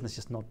 parts of the business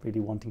just not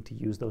really wanting to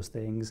use those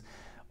things,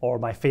 or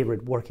my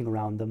favorite, working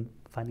around them,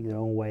 finding their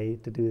own way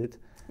to do it.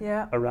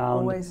 Yeah, around.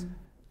 Always.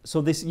 So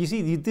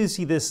you do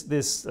see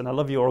this, and I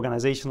love your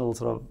organizational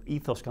sort of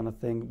ethos kind of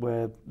thing,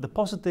 where the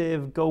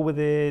positive, go with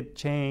it,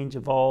 change,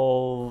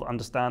 evolve,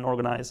 understand,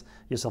 organize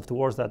yourself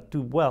towards that,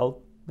 do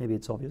well, maybe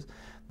it's obvious,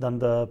 than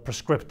the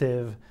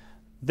prescriptive,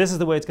 this is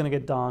the way it's going to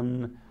get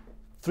done,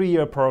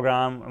 3-year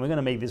program, and we're going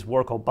to make this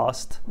work or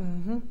bust.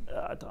 Mm-hmm.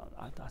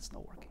 That's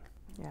not working.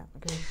 Yeah,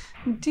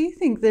 agree. Do you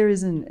think there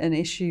is an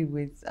issue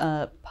with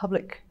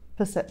public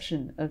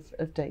perception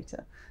of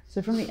data?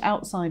 So from the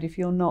outside, if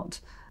you're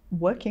not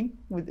working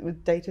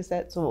with data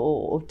sets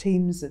or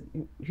teams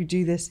who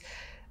do this,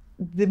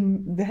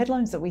 the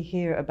headlines that we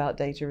hear about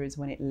data is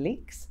when it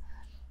leaks,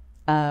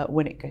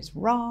 when it goes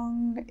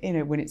wrong,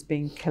 when it's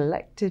being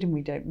collected and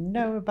we don't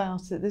know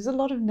about it. There's a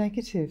lot of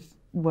negative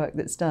work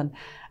that's done.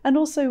 And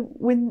also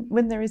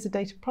when there is a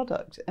data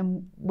product,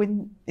 and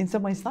when in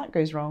some ways that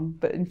goes wrong,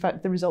 but in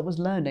fact the result was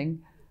learning,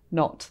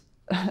 not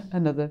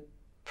another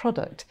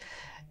product.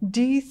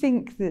 Do you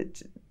think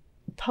that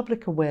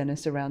public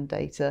awareness around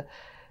data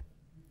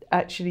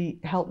actually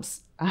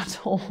helps at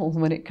all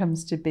when it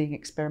comes to being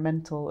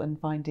experimental and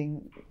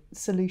finding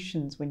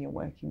solutions when you're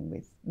working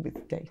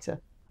with data?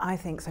 I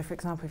think so. For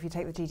example, if you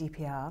take the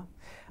GDPR,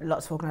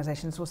 lots of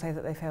organisations will say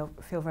that they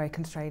feel very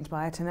constrained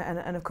by it,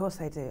 and of course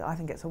they do. I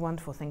think it's a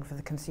wonderful thing for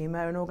the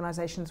consumer, and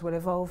organisations will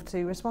evolve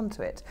to respond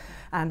to it.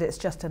 And it's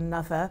just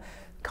another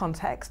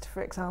context,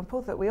 for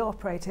example, that we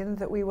operate in,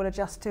 that we will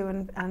adjust to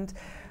and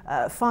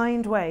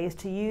find ways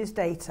to use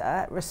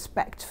data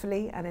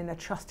respectfully and in a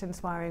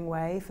trust-inspiring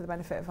way for the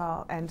benefit of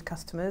our end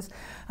customers,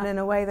 and in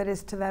a way that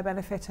is to their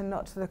benefit and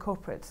not to the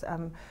corporate's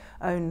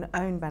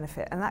own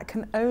benefit. And that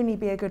can only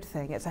be a good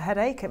thing. It's a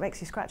headache, it makes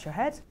you scratch your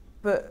head,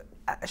 but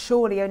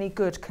surely only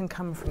good can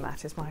come from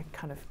that, is my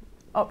kind of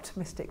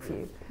optimistic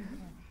view.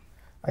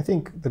 I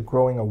think the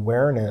growing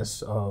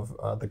awareness of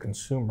the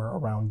consumer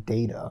around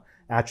data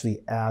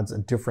actually adds a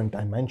different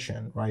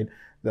dimension, right?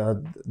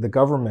 The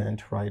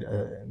government, right,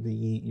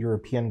 the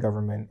European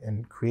government,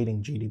 in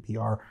creating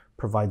GDPR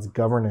provides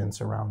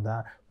governance around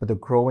that, but the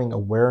growing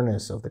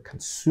awareness of the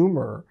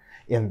consumer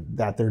in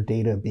that their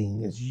data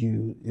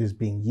is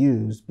being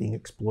used, being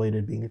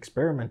exploited, being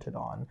experimented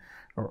on,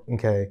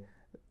 okay,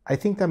 I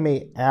think that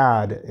may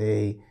add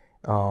a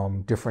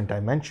different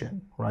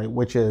dimension, right?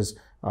 Which is,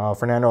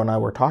 Fernando and I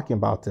were talking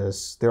about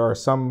this. There are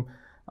some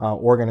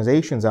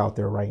organizations out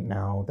there right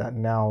now that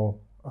now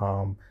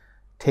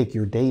take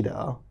your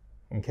data,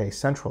 okay,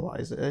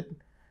 centralize it,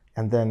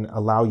 and then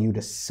allow you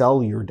to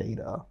sell your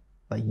data,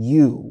 like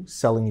you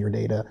selling your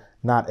data,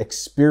 not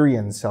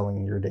Experian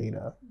selling your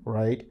data,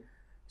 right?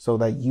 So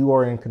that you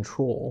are in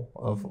control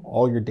of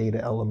all your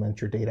data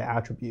elements, your data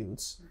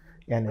attributes,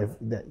 and if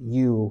that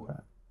you,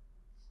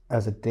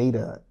 as a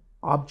data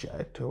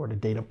object or the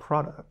data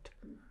product,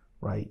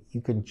 right, you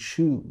can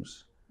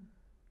choose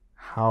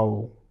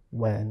how,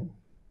 when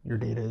your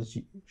data is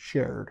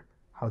shared,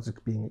 how it's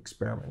being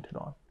experimented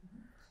on.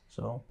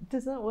 So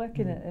does that work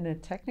in a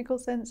technical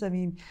sense? I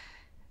mean,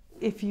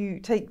 if you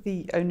take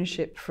the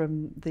ownership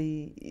from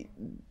the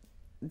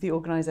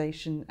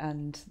organisation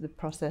and the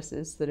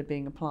processes that are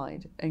being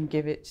applied and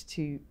give it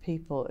to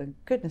people, and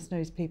goodness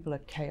knows people are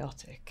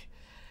chaotic.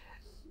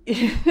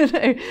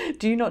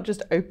 Do you not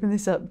just open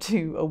this up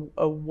to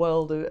a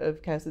world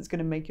of chaos that's going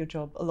to make your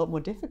job a lot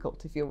more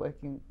difficult if you're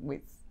working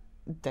with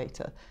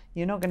data?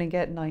 You're not going to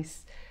get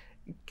nice,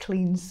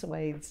 clean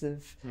swathes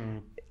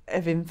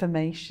of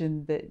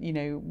information that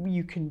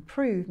you can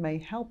prove may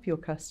help your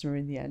customer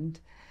in the end,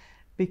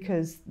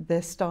 because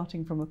they're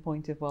starting from a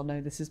point of, well,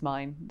 no, this is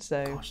mine.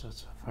 So gosh,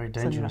 that's very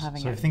dangerous. So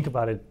if you it. think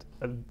about it,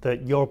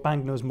 that your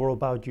bank knows more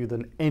about you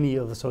than any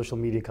of the social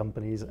media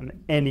companies and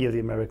any of the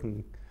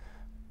American.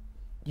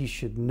 You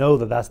should know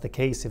that that's the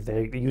case. If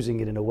they're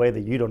using it in a way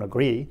that you don't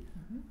agree,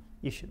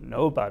 you should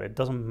know about it.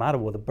 Doesn't matter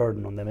what the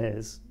burden on them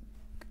is.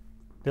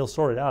 They'll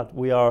sort it out.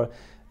 We are,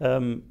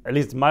 at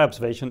least in my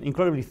observation,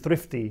 incredibly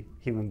thrifty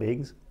human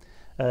beings.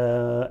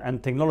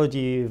 And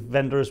technology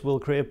vendors will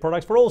create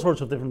products for all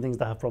sorts of different things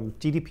that have problems.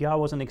 GDPR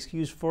was an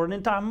excuse for an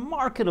entire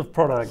market of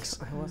products.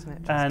 Wasn't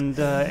it? And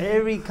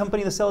every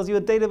company that sells you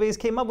a database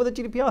came up with a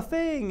GDPR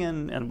thing,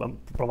 and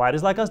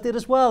providers like us did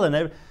as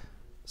well.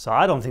 So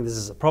I don't think this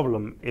is a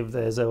problem. If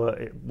there's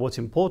what's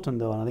important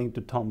though, and I think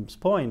to Tom's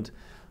point,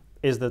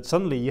 is that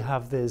suddenly you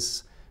have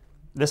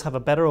let's have a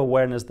better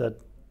awareness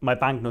that my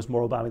bank knows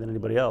more about me than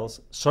anybody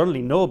else.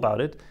 Certainly know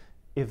about it.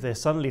 If they're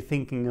suddenly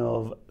thinking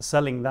of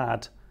selling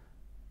that,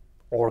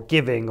 or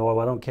giving,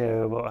 or I don't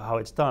care how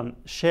it's done,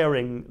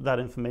 sharing that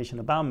information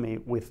about me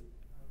with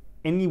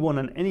anyone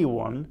and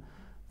anyone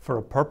for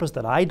a purpose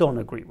that I don't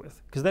agree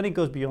with, because then it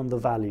goes beyond the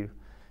value.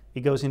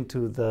 It goes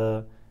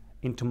into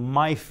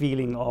my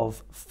feeling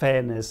of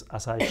fairness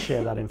as I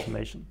share that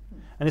information.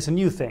 And it's a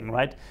new thing,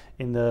 right?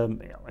 In the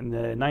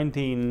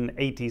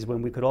 1980s,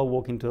 when we could all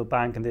walk into a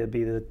bank and there'd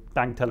be the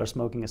bank teller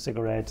smoking a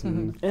cigarette,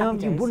 and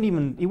it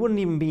wouldn't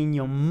even be in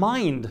your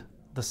mind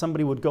that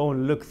somebody would go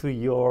and look through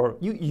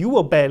you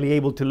were barely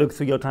able to look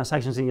through your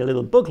transactions in your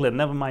little booklet,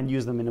 never mind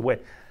use them in a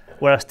way.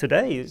 Whereas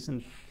today,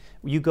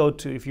 you go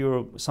to, if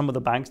you're some of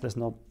the banks, let's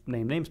not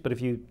name names, but if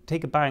you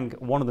take a bank,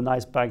 one of the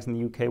nice banks in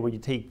the UK, where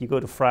you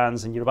go to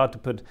France and you're about to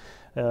put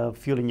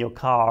fuel in your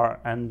car,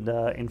 and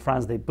in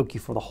France they book you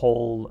for the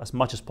whole as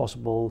much as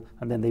possible,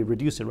 and then they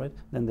reduce it, right?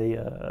 Then they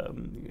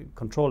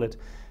control it.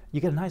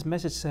 You get a nice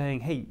message saying,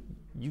 hey,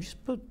 you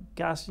just put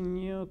gas in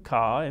your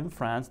car in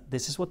France.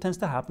 This is what tends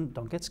to happen.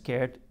 Don't get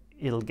scared.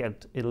 It'll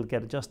get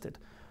adjusted.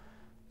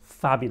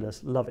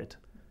 Fabulous. Love it.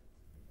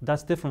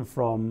 That's different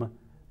from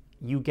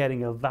you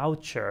getting a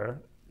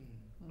voucher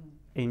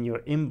in your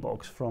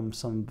inbox from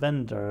some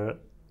vendor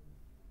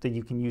that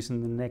you can use in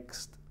the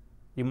next.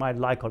 You might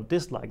like or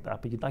dislike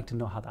that, but you'd like to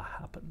know how that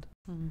happened.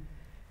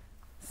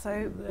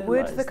 So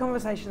would the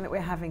conversation that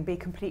we're having be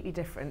completely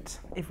different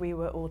if we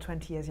were all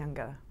 20 years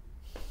younger?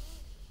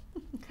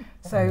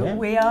 So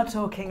we are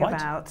talking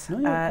about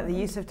the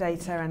use of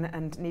data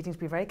and needing to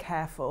be very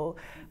careful,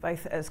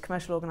 both as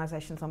commercial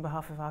organisations on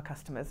behalf of our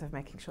customers, of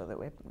making sure that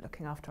we're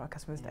looking after our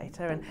customers'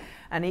 data,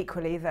 and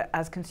equally that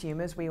as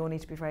consumers we all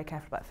need to be very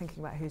careful about thinking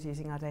about who's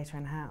using our data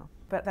and how.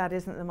 But that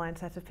isn't the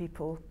mindset of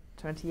people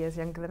 20 years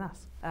younger than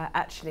us.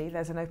 Actually,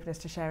 there's an openness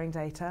to sharing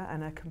data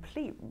and a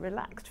complete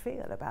relaxed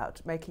feel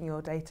about making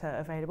your data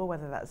available,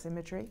 whether that's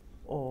imagery,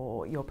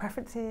 or your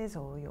preferences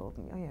or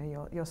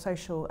your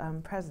social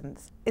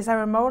presence. Is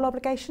there a moral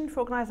obligation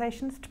for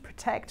organisations to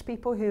protect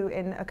people who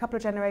in a couple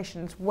of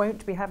generations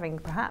won't be having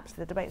perhaps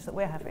the debates that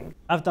we're having?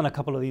 I've done a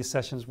couple of these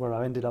sessions where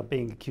I ended up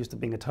being accused of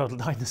being a total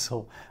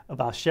dinosaur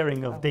about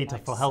sharing of data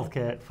for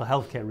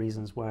healthcare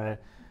reasons, where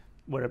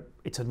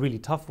it's a really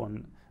tough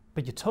one.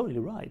 But you're totally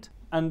right.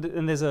 And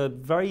there's a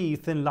very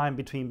thin line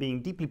between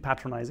being deeply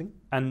patronizing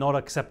and not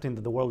accepting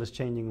that the world is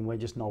changing and we're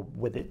just not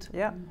with it.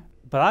 Yeah.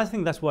 But I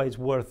think that's why it's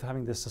worth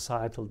having this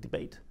societal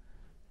debate.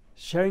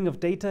 Sharing of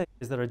data,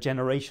 is there a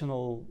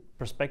generational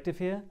perspective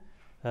here?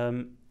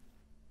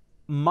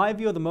 My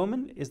view at the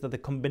moment is that the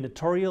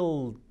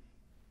combinatorial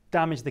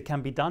damage that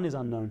can be done is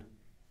unknown.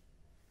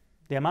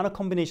 The amount of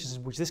combinations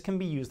in which this can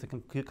be used that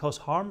can cause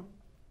harm,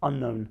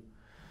 unknown.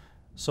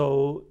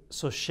 So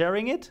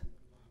sharing it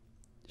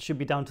should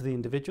be down to the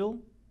individual,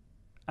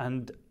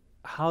 and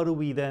how do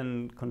we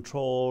then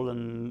control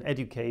and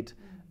educate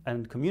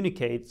and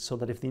communicate so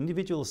that if the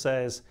individual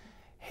says,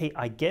 hey,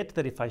 I get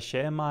that if I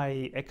share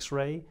my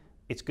X-ray,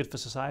 it's good for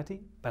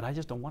society, but I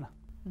just don't want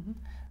to.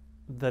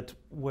 That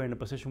we're in a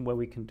position where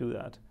we can do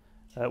that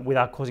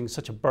without causing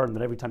such a burden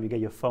that every time you get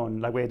your phone,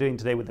 like we're doing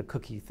today with the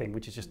cookie thing,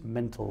 which is just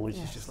mental, which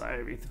is just like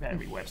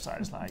every website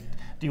is like,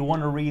 do you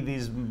want to read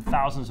these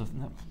thousands of...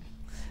 No.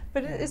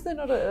 But is there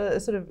not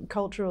a sort of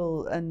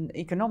cultural and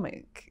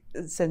economic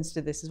sense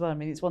to this as well? I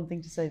mean, it's one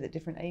thing to say that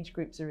different age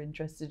groups are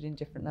interested in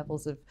different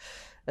levels of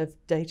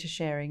data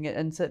sharing,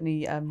 and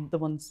certainly the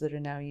ones that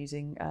are now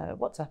using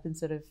WhatsApp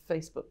instead of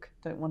Facebook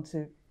don't want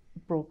to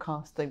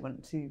broadcast, they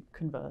want to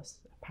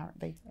converse,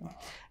 apparently.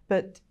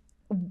 But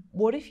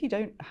what if you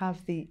don't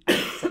have the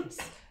access?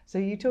 So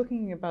you're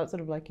talking about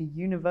sort of like a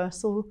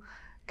universal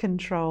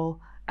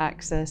control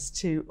access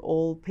to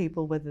all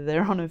people, whether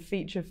they're on a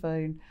feature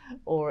phone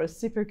or a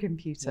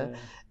supercomputer. Yeah.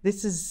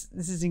 This is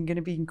going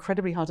to be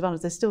incredibly hard to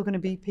balance. There's still going to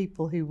be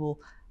people who will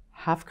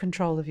have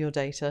control of your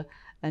data,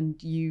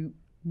 and you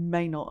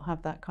may not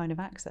have that kind of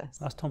access.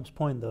 That's Tom's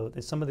point, though.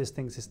 There's some of these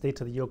things is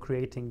data that you're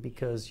creating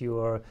because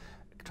you're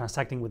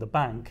transacting with a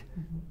bank,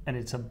 and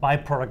it's a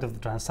byproduct of the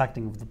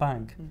transacting with the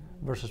bank,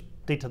 versus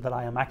data that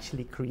I am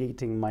actually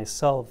creating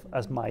myself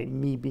as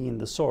me being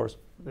the source,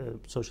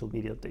 social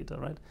media data,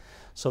 right?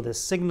 So there's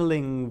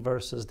signaling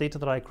versus data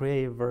that I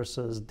create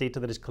versus data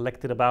that is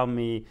collected about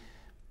me.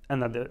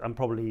 And that I'm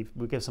probably,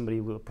 we give somebody,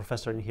 a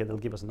professor in here, they'll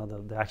give us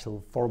the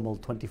actual formal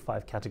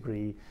 25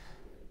 category.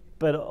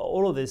 But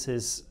all of this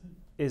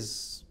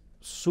is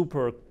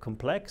super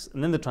complex.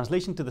 And then the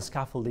translation to the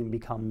scaffolding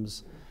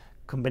becomes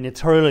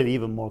combinatorially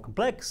even more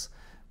complex,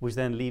 which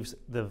then leaves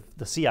the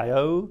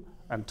CIO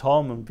and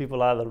Tom and people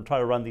that try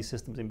to run these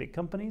systems in big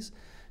companies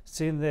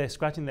sitting there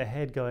scratching their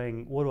head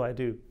going, what do I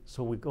do?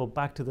 So we go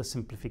back to the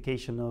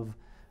simplification of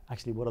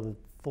actually what are the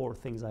 4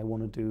 things I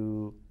want to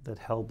do that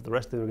help the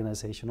rest of the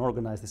organization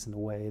organize this in a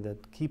way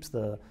that keeps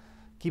the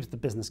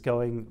business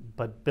going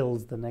but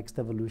builds the next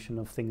evolution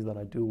of things that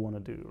I do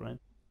want to do, right?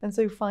 And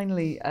so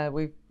finally,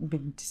 we've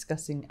been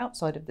discussing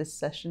outside of this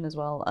session as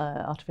well,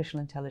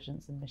 artificial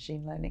intelligence and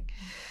machine learning.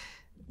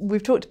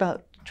 We've talked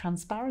about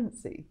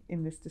transparency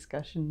in this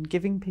discussion,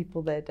 giving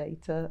people their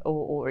data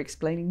or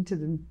explaining to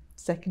them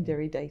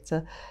secondary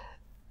data.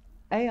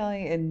 AI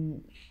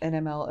and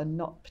ML are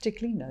not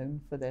particularly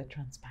known for their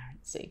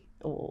transparency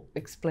or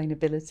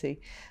explainability.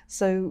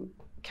 So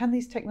can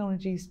these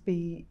technologies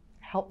be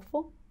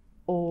helpful,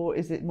 or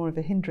is it more of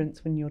a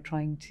hindrance when you're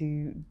trying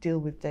to deal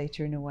with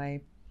data in a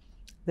way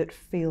that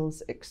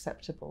feels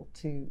acceptable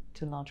to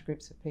large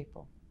groups of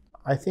people?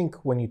 I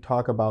think when you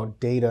talk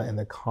about data in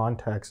the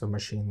context of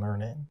machine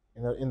learning,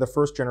 in the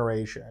first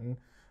generation,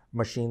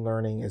 machine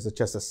learning is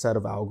just a set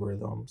of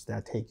algorithms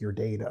that take your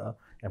data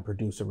and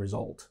produce a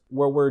result.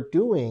 What we're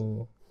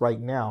doing right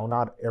now,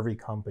 not every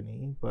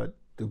company, but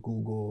the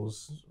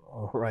Googles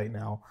right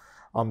now,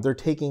 they're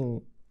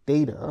taking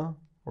data,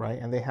 right?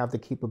 And they have the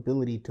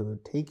capability to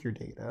take your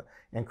data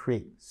and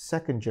create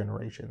second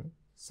generation,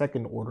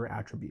 second order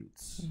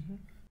attributes.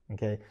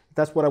 Okay,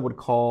 that's what I would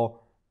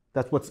call,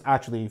 that's what's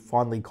actually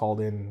fondly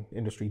called in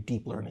industry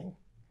deep learning,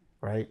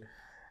 right?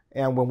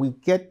 And when we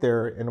get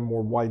there in a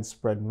more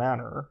widespread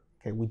manner,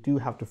 okay, we do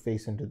have to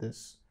face into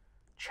this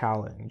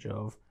challenge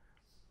of,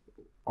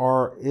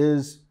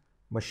 is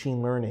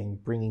machine learning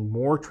bringing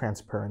more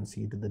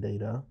transparency to the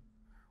data,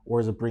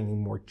 or is it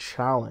bringing more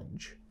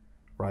challenge,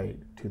 right,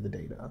 to the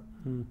data?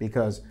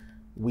 Because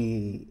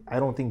I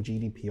don't think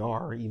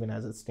GDPR, even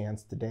as it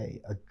stands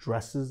today,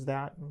 addresses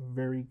that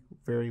very,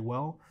 very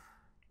well.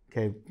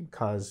 Okay,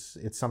 because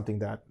it's something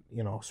that,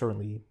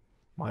 certainly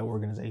my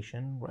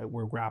organization, right,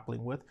 we're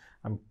grappling with.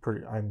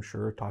 I'm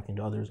sure talking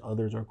to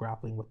others are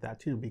grappling with that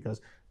too,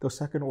 because those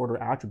second order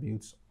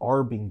attributes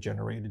are being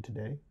generated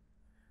today,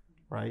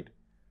 right?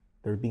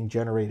 They're being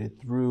generated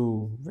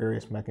through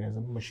various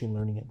mechanisms, machine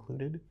learning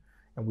included,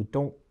 and we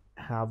don't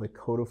have a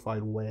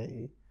codified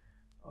way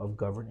of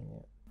governing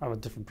it. I have a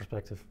different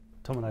perspective.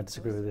 Tom and I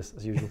disagree with this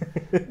as usual.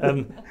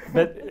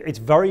 But it's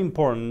very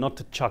important not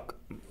to chuck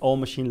all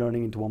machine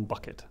learning into one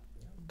bucket,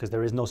 because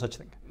there is no such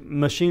thing.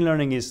 Machine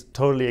learning is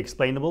totally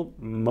explainable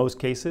in most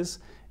cases.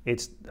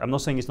 I'm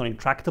not saying it's not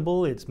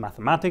intractable, it's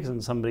mathematics,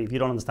 and if you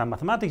don't understand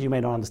mathematics, you may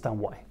not understand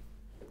why.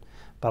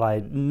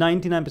 But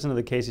 99% of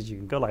the cases, you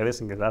can go like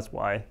this and go, that's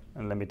why,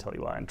 and let me tell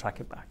you why, and track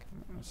it back.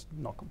 It's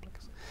not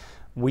complex.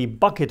 We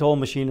bucket all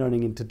machine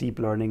learning into deep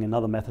learning and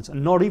other methods,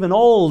 and not even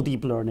all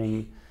deep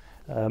learning.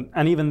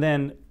 And even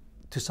then,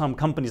 to some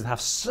companies that have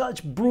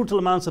such brutal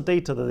amounts of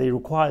data that they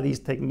require these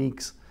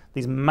techniques,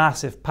 these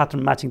massive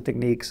pattern matching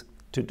techniques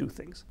to do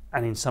things.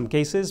 And in some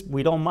cases,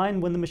 we don't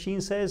mind when the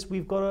machine says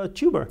we've got a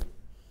tuber.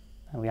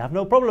 And we have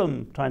no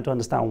problem trying to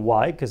understand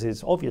why, because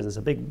it's obvious there's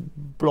a big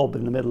blob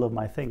in the middle of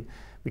my thing.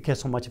 We care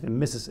so much if it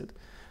misses it.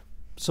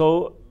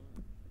 So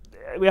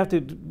we have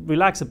to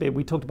relax a bit.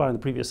 We talked about in the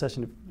previous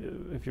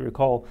session, if you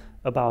recall,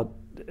 about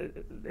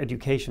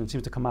education. It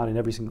seems to come out in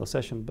every single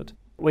session, but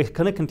we're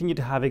going to continue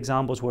to have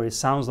examples where it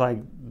sounds like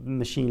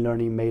machine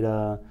learning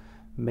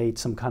made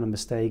some kind of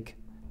mistake,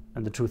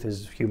 and the truth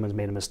is humans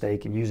made a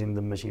mistake in using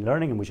the machine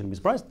learning, and we shouldn't be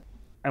surprised.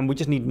 And we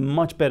just need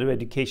much better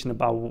education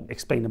about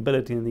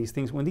explainability in these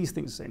things. When these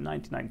things say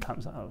 99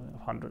 times out of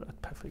 100 are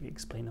perfectly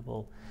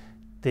explainable,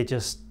 they're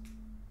just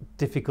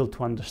difficult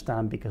to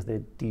understand because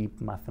they're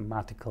deep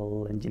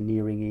mathematical,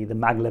 engineering-y. The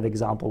maglev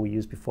example we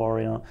used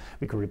before,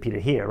 we could repeat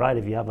it here, right?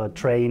 If you have a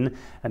train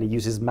and it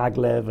uses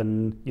maglev,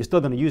 and you're still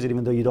going to use it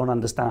even though you don't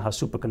understand how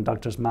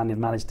superconductors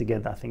managed to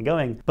get that thing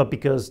going. But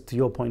because, to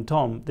your point,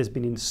 Tom, there's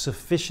been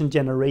insufficient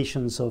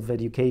generations of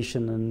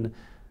education, and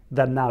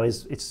that now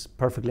it's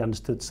perfectly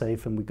understood,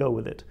 safe, and we go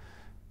with it.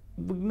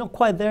 We're not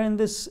quite there in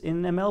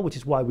ML, which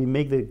is why we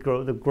make the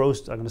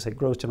gross, I'm going to say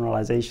gross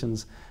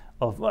generalizations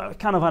of, well,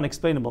 kind of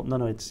unexplainable.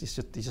 No, it's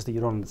just that you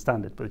don't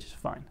understand it, but it's just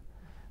fine.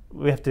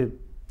 We have to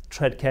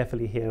tread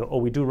carefully here,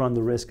 or we do run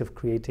the risk of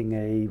creating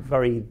a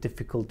very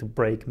difficult to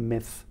break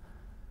myth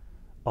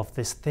of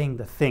this thing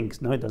that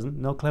thinks. No, it doesn't.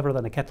 No cleverer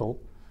than a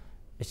kettle.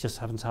 It just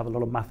happens to have a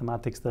lot of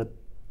mathematics that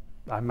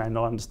I might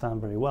not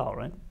understand very well,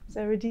 right?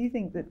 Sarah, do you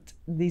think that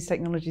these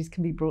technologies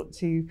can be brought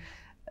to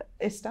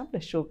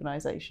established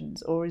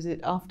organisations, or is it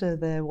after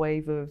their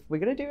wave of we're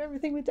going to do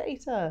everything with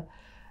data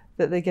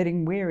that they're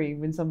getting weary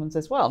when someone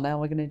says, well, now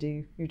we're going to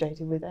do your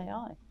data with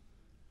AI?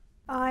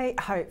 I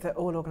hope that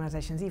all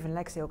organisations, even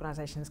legacy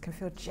organisations, can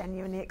feel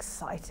genuinely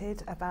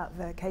excited about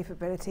the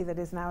capability that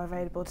is now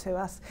available to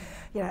us.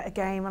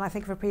 Again, when I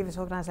think of a previous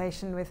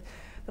organisation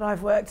that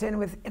I've worked in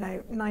with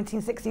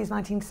 1960s,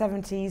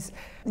 1970s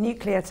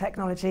nuclear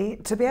technology,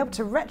 to be able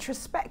to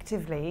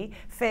retrospectively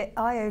fit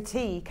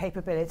IoT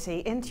capability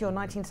into your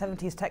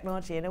 1970s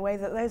technology in a way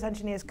that those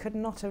engineers could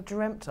not have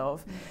dreamt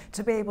of,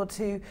 to be able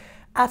to,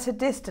 at a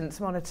distance,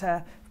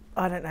 monitor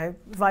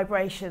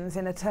vibrations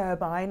in a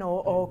turbine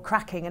or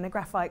cracking in a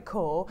graphite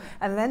core,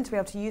 and then to be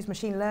able to use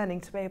machine learning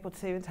to be able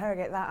to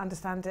interrogate that,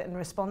 understand it, and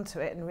respond to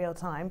it in real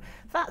time.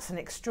 That's an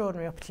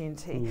extraordinary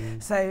opportunity.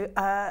 So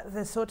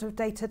the sort of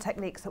data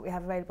techniques that we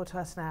have available to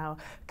us now,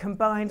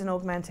 combined and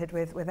augmented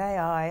with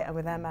AI and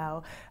with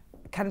ML,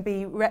 can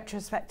be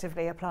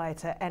retrospectively applied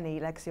to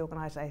any legacy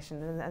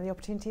organisation, and the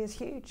opportunity is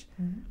huge.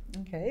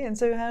 Okay, and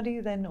so how do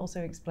you then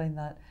also explain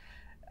that?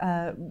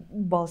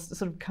 Whilst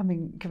sort of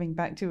coming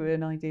back to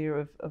an idea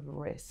of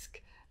risk,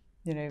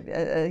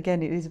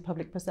 again, it is a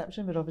public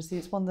perception, but obviously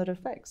it's one that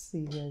affects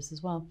CEOs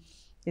as well.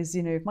 Is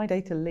if my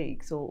data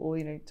leaks, or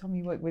Tom,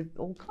 you work with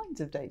all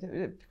kinds of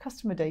data,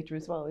 customer data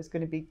as well, is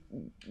going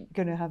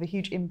to have a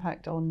huge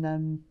impact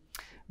on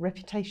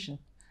reputation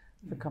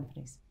for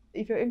companies.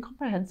 If your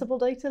incomprehensible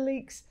data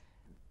leaks,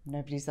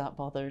 nobody's that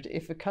bothered.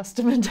 If a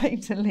customer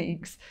data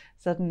leaks,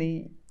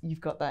 suddenly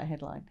you've got that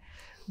headline.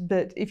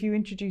 But if you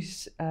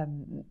introduce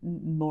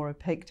more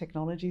opaque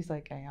technologies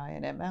like AI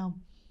and ML,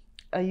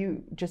 are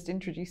you just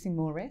introducing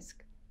more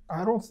risk?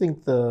 I don't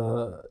think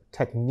the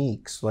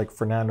techniques, like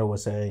Fernando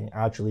was saying,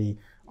 actually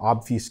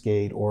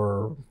obfuscate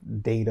or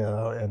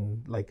data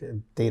and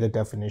data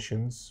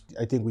definitions.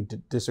 I think we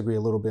disagree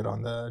a little bit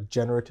on the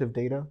generative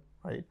data,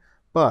 right?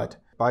 But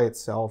by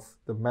itself,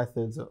 the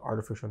methods of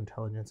artificial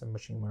intelligence and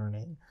machine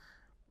learning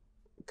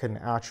can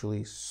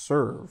actually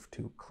serve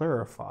to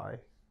clarify,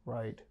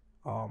 right?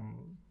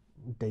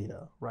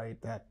 Data,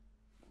 right? That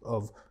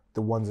of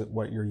the ones that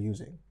what you're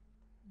using.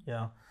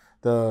 Yeah.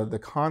 The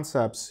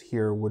concepts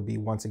here would be,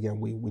 once again,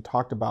 we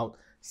talked about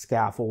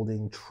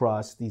scaffolding,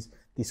 trust,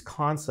 these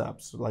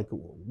concepts. Like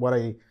what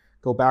I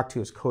go back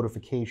to is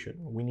codification.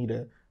 We need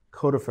to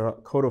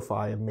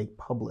codify and make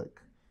public.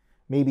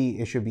 Maybe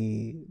it should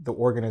be the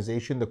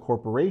organization, the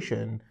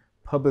corporation,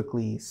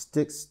 publicly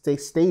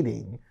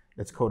stating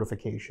its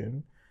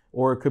codification,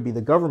 or it could be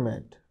the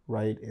government,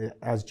 right,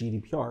 as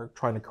GDPR,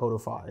 trying to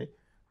codify,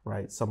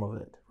 right, some of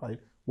it, right?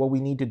 What we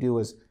need to do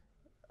is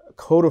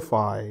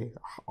codify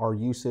our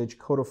usage,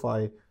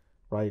 codify,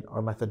 right,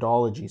 our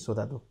methodology so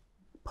that the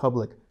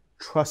public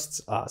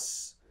trusts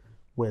us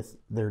with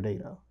their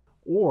data.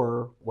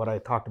 Or what I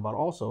talked about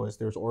also is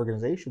there's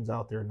organizations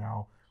out there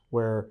now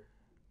where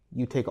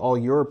you take all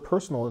your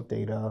personal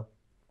data,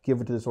 give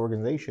it to this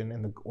organization,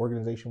 and the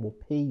organization will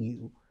pay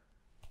you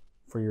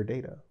for your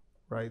data,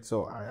 right?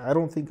 So I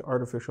don't think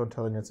artificial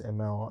intelligence,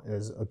 ML,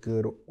 is a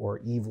good or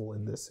evil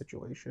in this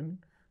situation,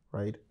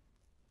 right?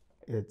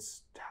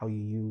 It's how you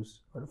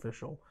use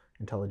artificial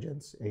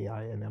intelligence,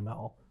 AI and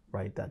ML,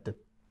 right?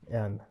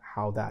 And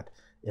how that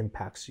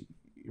impacts,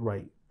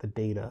 right, the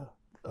data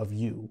of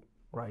you,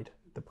 right,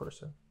 the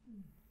person.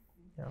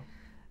 Yeah.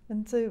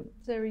 And so,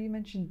 Sarah, you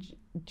mentioned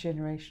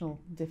generational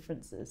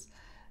differences.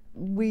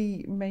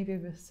 We may be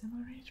of a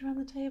similar age around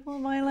the table.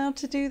 Am I allowed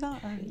to do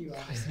that? You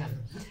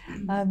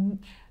are.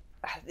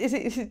 Is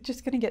it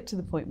just going to get to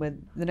the point where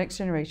the next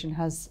generation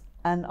has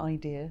an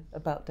idea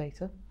about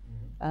data?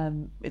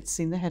 It's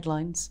seen the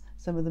headlines.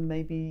 Some of them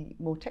may be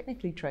more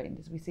technically trained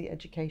as we see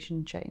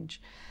education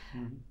change.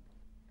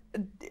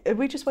 Are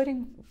we just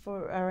waiting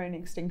for our own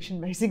extinction,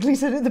 basically,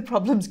 so that the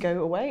problems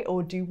go away?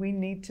 Or do we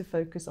need to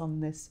focus on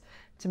this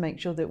to make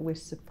sure that we're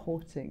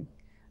supporting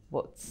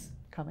what's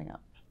coming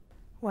up?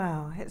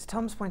 Well, it's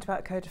Tom's point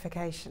about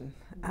codification.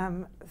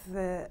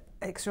 The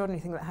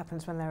extraordinary thing that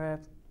happens when there are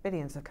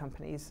billions of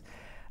companies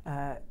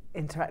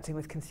interacting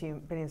with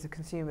billions of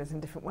consumers in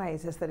different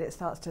ways is that it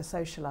starts to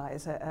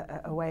socialise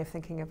a way of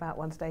thinking about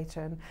one's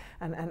data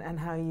and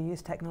how you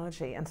use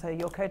technology. And so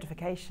your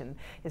codification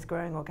is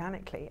growing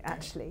organically,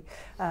 actually.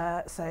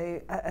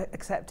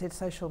 Accepted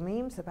social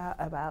memes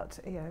about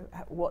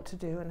what to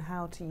do and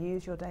how to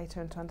use your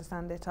data and to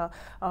understand it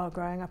are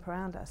growing up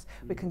around us.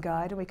 We can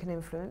guide and we can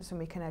influence and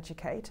we can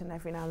educate, and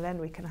every now and then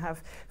we can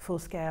have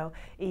full-scale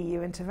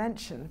EU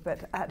intervention.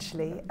 But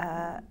actually,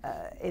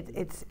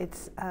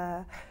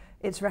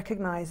 it's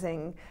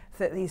recognising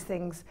that these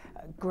things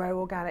grow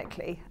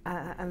organically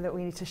and that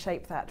we need to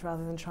shape that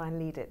rather than try and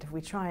lead it. If we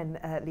try and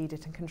lead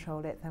it and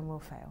control it, then we'll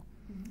fail.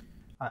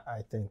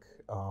 I think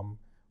I'm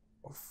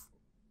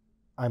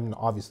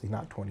obviously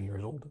not 20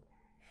 years old,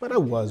 but I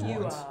was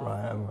once.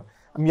 Right?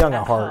 I'm young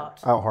at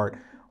heart.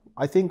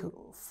 I think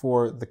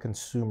for the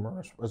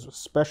consumers,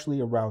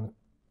 especially around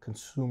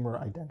consumer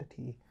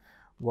identity,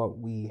 what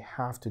we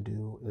have to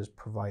do is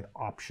provide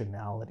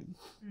optionality,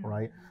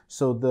 right?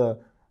 So the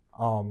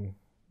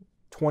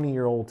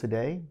 20-year-old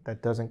today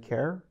that doesn't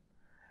care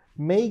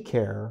may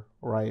care,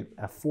 right,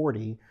 at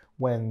 40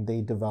 when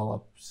they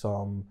develop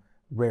some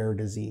rare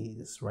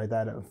disease, right,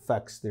 that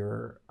affects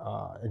their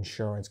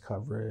insurance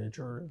coverage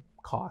or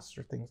costs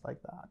or things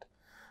like that.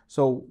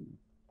 So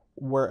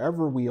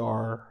wherever we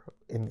are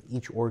in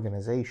each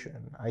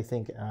organization, I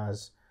think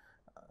as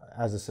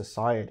a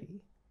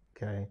society,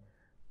 okay,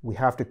 we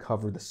have to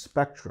cover the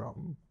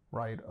spectrum,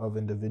 right, of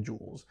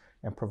individuals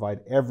and provide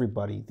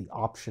everybody the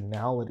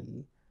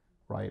optionality,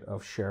 right,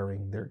 of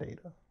sharing their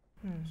data.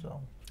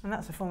 So, and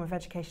that's a form of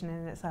education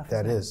in itself.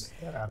 That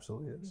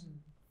absolutely is.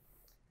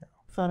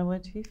 Final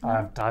word to you.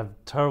 I have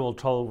terrible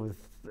trouble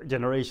with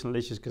generational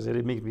issues because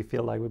it makes me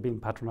feel like we're being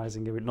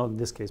patronizing. Not in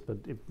this case, but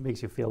it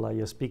makes you feel like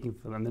you're speaking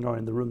for them. They're not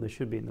in the room. They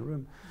should be in the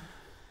room.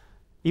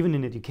 Even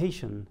in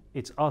education,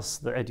 it's us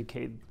that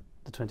educate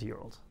the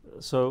 20-year-olds.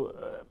 So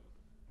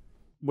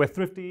we're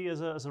thrifty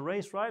as a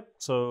race, right?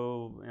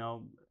 So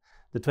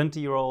the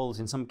 20-year-olds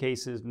in some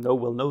cases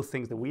will know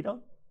things that we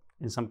don't.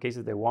 In some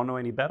cases, they won't know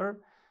any better.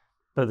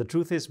 But the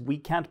truth is, we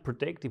can't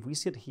predict. If we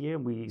sit here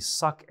and we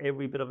suck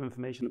every bit of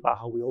information about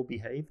how we all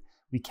behave,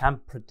 we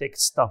can't predict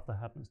stuff that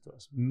happens to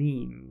us.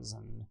 Memes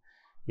and,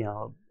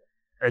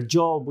 a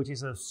job, which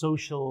is a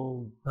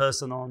social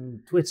person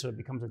on Twitter,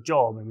 becomes a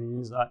job. I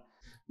mean,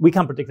 we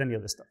can't predict any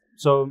of this stuff.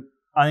 So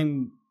I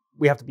think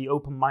we have to be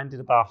open-minded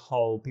about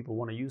how people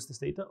want to use this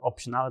data.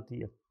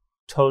 Optionality, I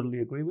totally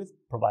agree with.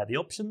 Provide the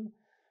option.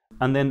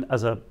 And then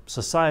as a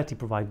society,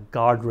 provide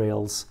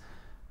guardrails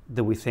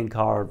that we think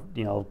are,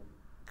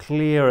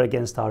 clear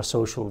against our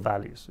social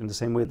values, in the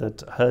same way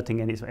that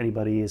hurting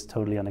anybody is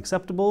totally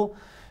unacceptable.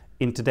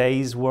 In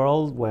today's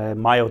world, where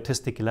my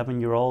autistic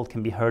 11-year-old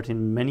can be hurt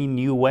in many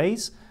new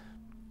ways,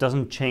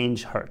 doesn't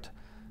change hurt.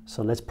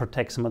 So let's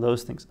protect some of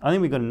those things. I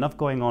think we've got enough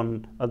going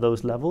on at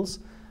those levels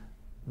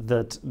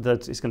that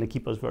is going to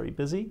keep us very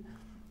busy.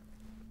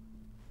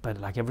 But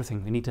like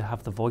everything, we need to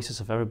have the voices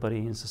of everybody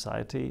in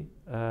society.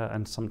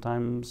 And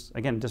sometimes,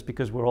 again, just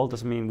because we're old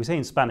doesn't mean, we say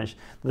in Spanish,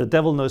 the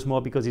devil knows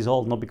more because he's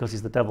old, not because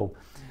he's the devil.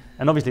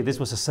 And obviously this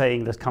was a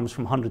saying that comes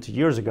from hundreds of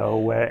years ago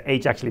where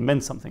age actually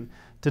meant something.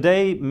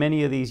 Today,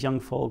 many of these young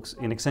folks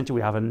in Accenture,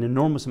 we have an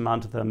enormous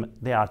amount of them,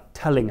 they are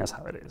telling us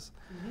how it is.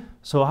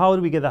 So how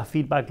do we get that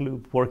feedback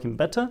loop working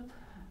better?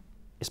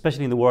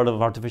 Especially in the world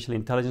of artificial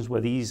intelligence,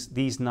 where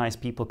these nice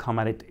people come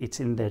at it,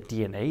 it's in their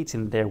DNA, it's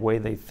in their way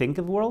they think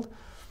of the world.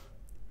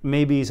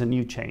 Maybe it's a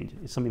new change.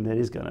 It's something that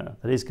is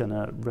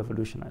gonna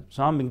revolutionize.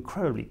 So I'm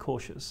incredibly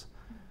cautious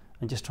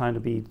and just trying to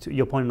be, to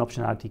your point on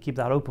optionality, keep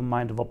that open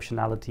mind of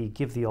optionality,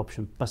 give the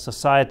option. But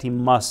society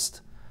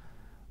must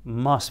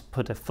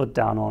put a foot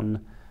down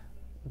on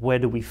where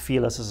do we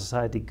feel as a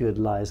society good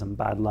lies and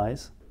bad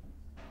lies,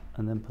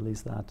 and then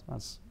police that.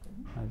 That's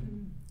my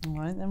view. All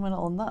right, then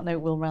on that note,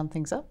 we'll round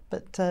things up.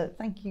 But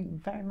thank you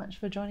very much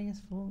for joining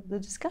us for the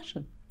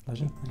discussion.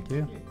 Pleasure. Thank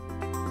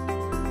you.